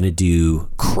they're going to do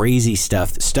crazy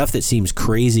stuff that seems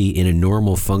crazy in a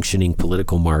normal functioning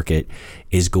political market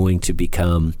is going to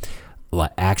become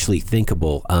actually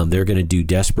thinkable. They're going to do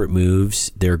desperate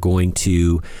moves. They're going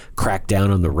to crack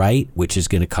down on the right, which is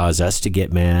going to cause us to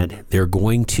get mad. They're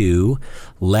going to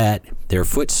let their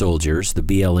foot soldiers, the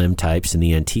BLM types and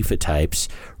the Antifa types,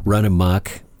 run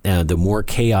amok. The more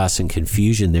chaos and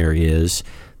confusion there is,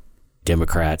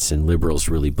 Democrats and liberals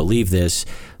really believe this,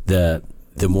 the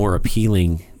more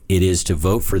appealing it is to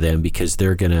vote for them because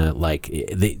they're going to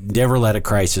they never let a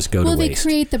crisis go to waste. Well, they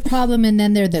create the problem and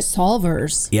then they're the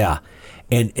solvers. Yeah.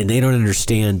 And they don't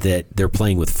understand that they're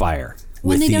playing with fire.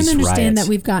 Well, they don't understand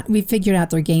riots. that we've figured out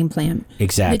their game plan.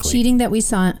 Exactly. The cheating that we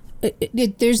saw,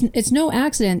 it's no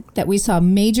accident that we saw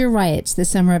major riots this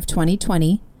summer of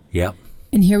 2020. Yep.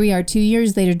 And here we are 2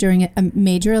 years later during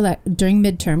during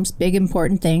midterms, big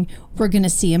important thing. We're going to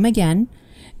see them again.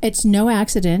 It's no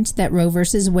accident that Roe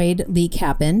versus Wade leak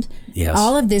happened. Yes.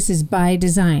 All of this is by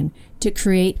design to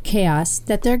create chaos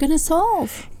that they're going to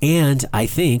solve. And I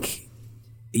think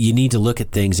you need to look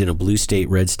at things in a blue state,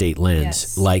 red state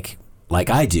lens, like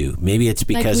I do. Maybe it's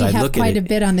because I look at it. We have quite a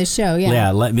bit on this show,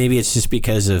 yeah. Yeah, maybe it's just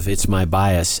because of it's my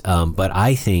bias. But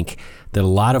I think that a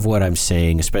lot of what I'm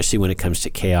saying, especially when it comes to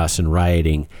chaos and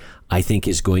rioting, I think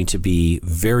is going to be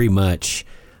very much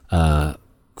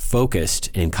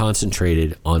focused and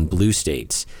concentrated on blue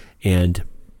states. And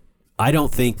I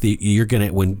don't think that you're going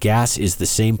to, when gas is the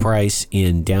same price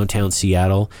in downtown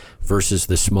Seattle versus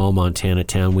the small Montana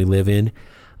town we live in,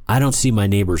 I don't see my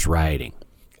neighbors rioting.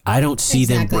 I don't see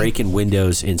them breaking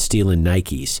windows and stealing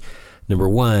Nikes. Number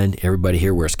one, everybody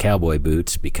here wears cowboy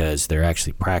boots because they're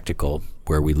actually practical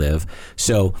where we live.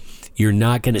 So you're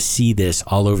not going to see this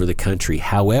all over the country.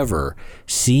 However,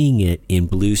 seeing it in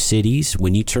blue cities,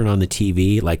 when you turn on the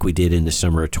TV like we did in the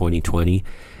summer of 2020,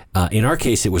 in our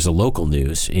case, it was the local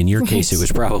news. In your case, it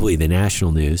was probably the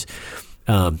national news.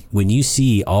 When you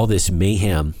see all this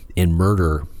mayhem and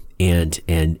murder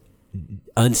and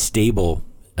unstable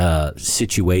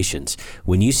situations,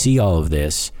 when you see all of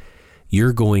this,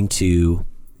 you're going to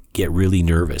get really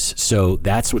nervous. So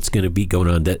that's what's going to be going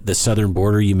on. The southern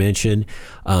border you mentioned,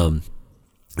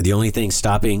 the only thing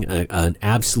stopping an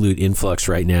absolute influx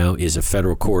right now is a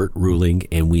federal court ruling,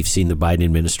 and we've seen the Biden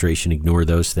administration ignore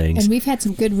those things. And we've had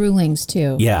some good rulings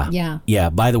too. Yeah.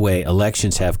 By the way,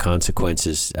 elections have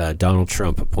consequences. Donald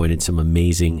Trump appointed some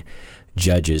amazing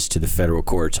judges to the federal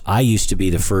courts. I used to be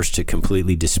the first to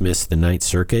completely dismiss the Ninth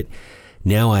Circuit.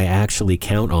 Now I actually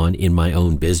count on, in my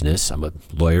own business, I'm a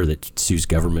lawyer that sues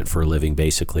government for a living,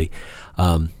 basically.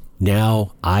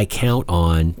 Now I count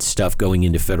on stuff going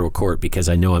into federal court because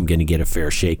I know I'm going to get a fair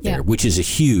shake there, which is a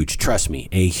huge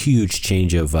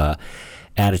change of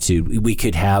attitude. We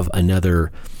could have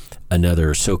another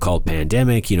so-called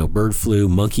pandemic, bird flu,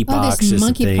 monkeypox. This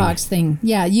monkeypox thing.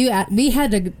 Yeah, we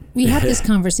had this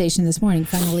conversation this morning.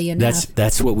 Funnily enough,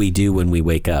 that's what we do when we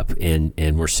wake up and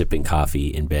we're sipping coffee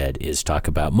in bed is talk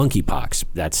about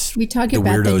monkeypox. We talk the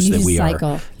about weirdos the news that we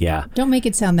cycle. Are. Yeah. Don't make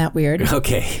it sound that weird.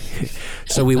 Okay.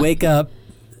 So we wake up.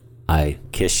 I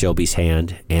kiss Shelby's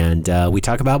hand, and we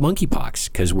talk about monkeypox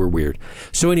because we're weird.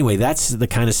 So anyway, that's the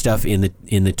kind of stuff in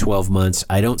the 12 months.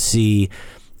 I don't see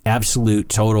absolute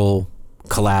total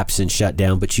collapse and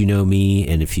shutdown, but you know me,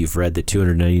 and if you've read the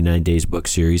 299 Days book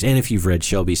series, and if you've read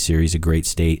Shelby's series, A Great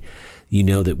State, you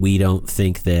know that we don't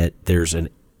think that there's an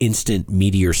instant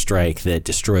meteor strike that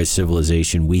destroys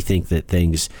civilization. We think that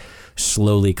things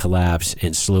slowly collapse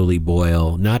and slowly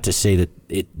boil. Not to say that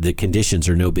the conditions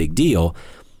are no big deal,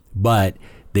 but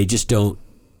they just don't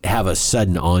have a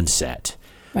sudden onset.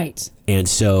 Right. And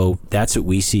so that's what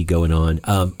we see going on.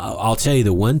 I'll tell you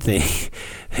the one thing,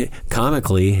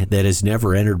 comically, that has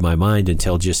never entered my mind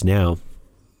until just now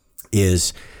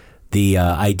is the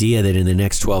idea that in the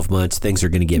next 12 months things are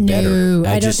going to get better.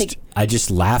 I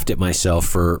just laughed at myself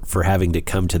for having to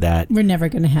come to that. We're never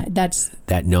going to have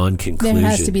that non-conclusion. There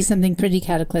has to be something pretty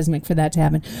cataclysmic for that to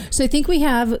happen. So I think we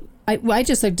have. I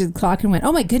just looked at the clock and went,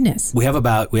 "Oh my goodness!" We have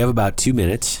about 2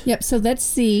 minutes. Yep. So let's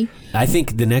see. I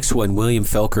think the next one, William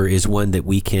Felker, is one that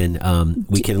we can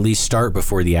at least start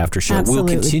before the after show.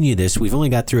 Absolutely. We'll continue this. We've only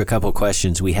got through a couple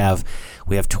questions. We have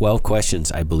 12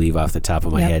 questions, I believe, off the top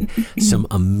of my head. Some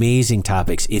amazing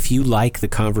topics. If you like the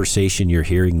conversation you're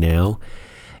hearing now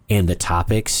and the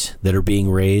topics that are being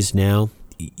raised now,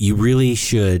 you really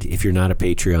should, if you're not a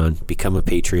Patreon, become a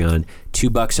Patreon.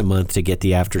 $2 a month to get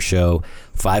the after show.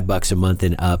 $5 a month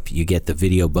and up, you get the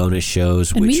video bonus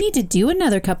shows. And we need to do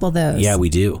another couple of those. Yeah, we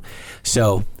do.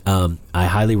 So I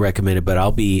highly recommend it. But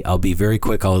I'll be very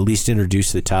quick. I'll at least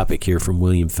introduce the topic here from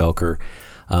William Felker.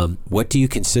 What do you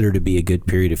consider to be a good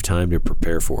period of time to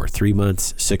prepare for? 3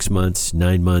 months, 6 months,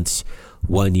 9 months,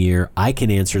 1 year? I can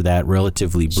answer that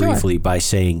relatively briefly by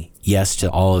saying yes to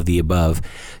all of the above.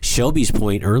 Shelby's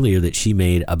point earlier that she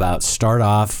made about start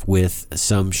off with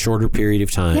some shorter period of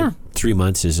time. Yeah. 3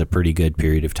 months is a pretty good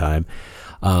period of time.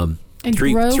 And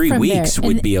 3 weeks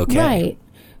would be okay. Right.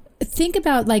 Think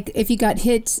about like if you got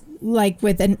hit like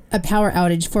with a power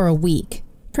outage for a week.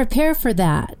 Prepare for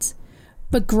that,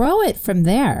 but grow it from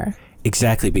there.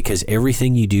 Exactly, because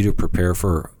everything you do to prepare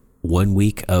for 1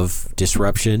 week of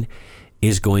disruption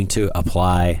is going to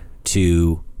apply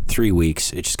to 3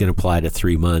 weeks. It's just going to apply to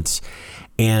 3 months.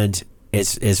 And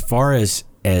as far as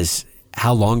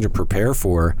how long to prepare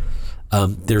for,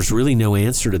 there's really no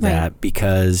answer to that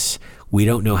because we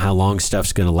don't know how long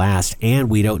stuff's going to last, and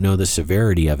we don't know the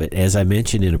severity of it. As I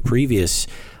mentioned in a previous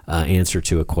answer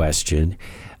to a question,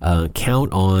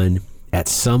 count on, at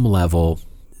some level,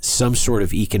 some sort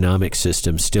of economic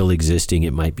system still existing.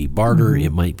 It might be barter,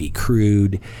 it might be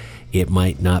crude, it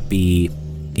might not be,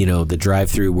 the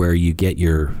drive-through where you get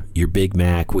your Big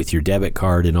Mac with your debit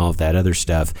card and all of that other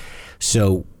stuff.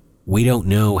 So we don't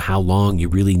know how long you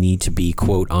really need to be,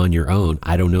 quote, on your own.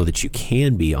 I don't know that you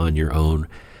can be on your own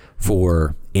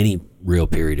for any real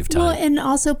period of time. Well, and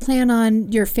also plan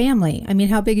on your family. I mean,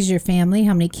 how big is your family?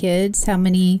 How many kids? How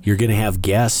many? You're going to have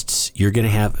guests. You're going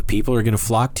to have people are going to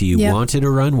flock to you, wanted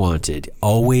or unwanted.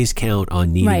 Always count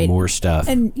on needing more stuff.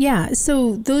 And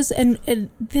so those and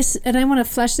I want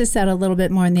to flesh this out a little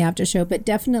bit more in the after show, but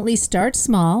definitely start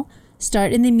small.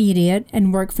 Start in the immediate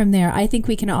and work from there. I think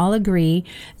we can all agree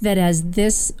that as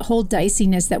this whole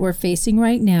diciness that we're facing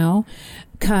right now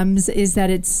comes, is that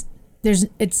it's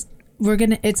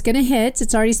gonna hit.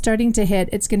 It's already starting to hit.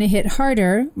 It's gonna hit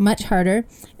harder, much harder,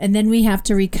 and then we have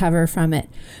to recover from it.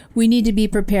 We need to be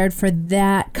prepared for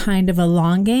that kind of a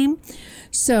long game.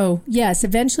 So yes,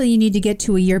 eventually you need to get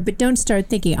to a year, but don't start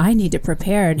thinking I need to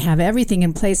prepare and have everything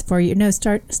in place for you. No,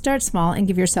 start small and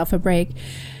give yourself a break.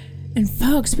 And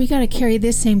folks, we got to carry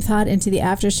this same thought into the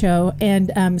after show, and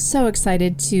I'm so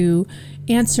excited to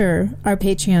answer our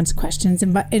Patreon's questions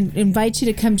and invite you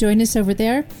to come join us over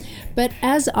there. But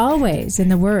as always, in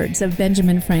the words of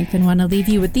Benjamin Franklin, I want to leave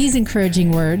you with these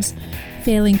encouraging words: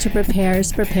 failing to prepare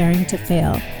is preparing to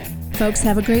fail. Folks,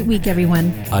 have a great week,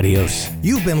 everyone. Adios.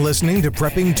 You've been listening to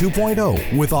Prepping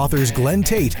 2.0 with authors Glenn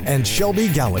Tate and Shelby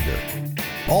Gallagher.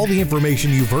 All the information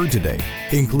you've heard today,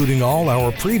 including all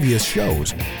our previous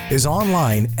shows, is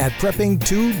online at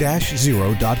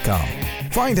prepping2-0.com.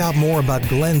 Find out more about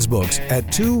Glenn's books at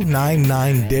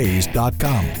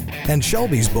 299days.com and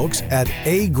Shelby's books at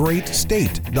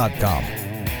agreatstate.com.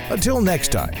 Until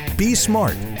next time, be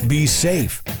smart, be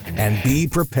safe, and be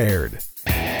prepared.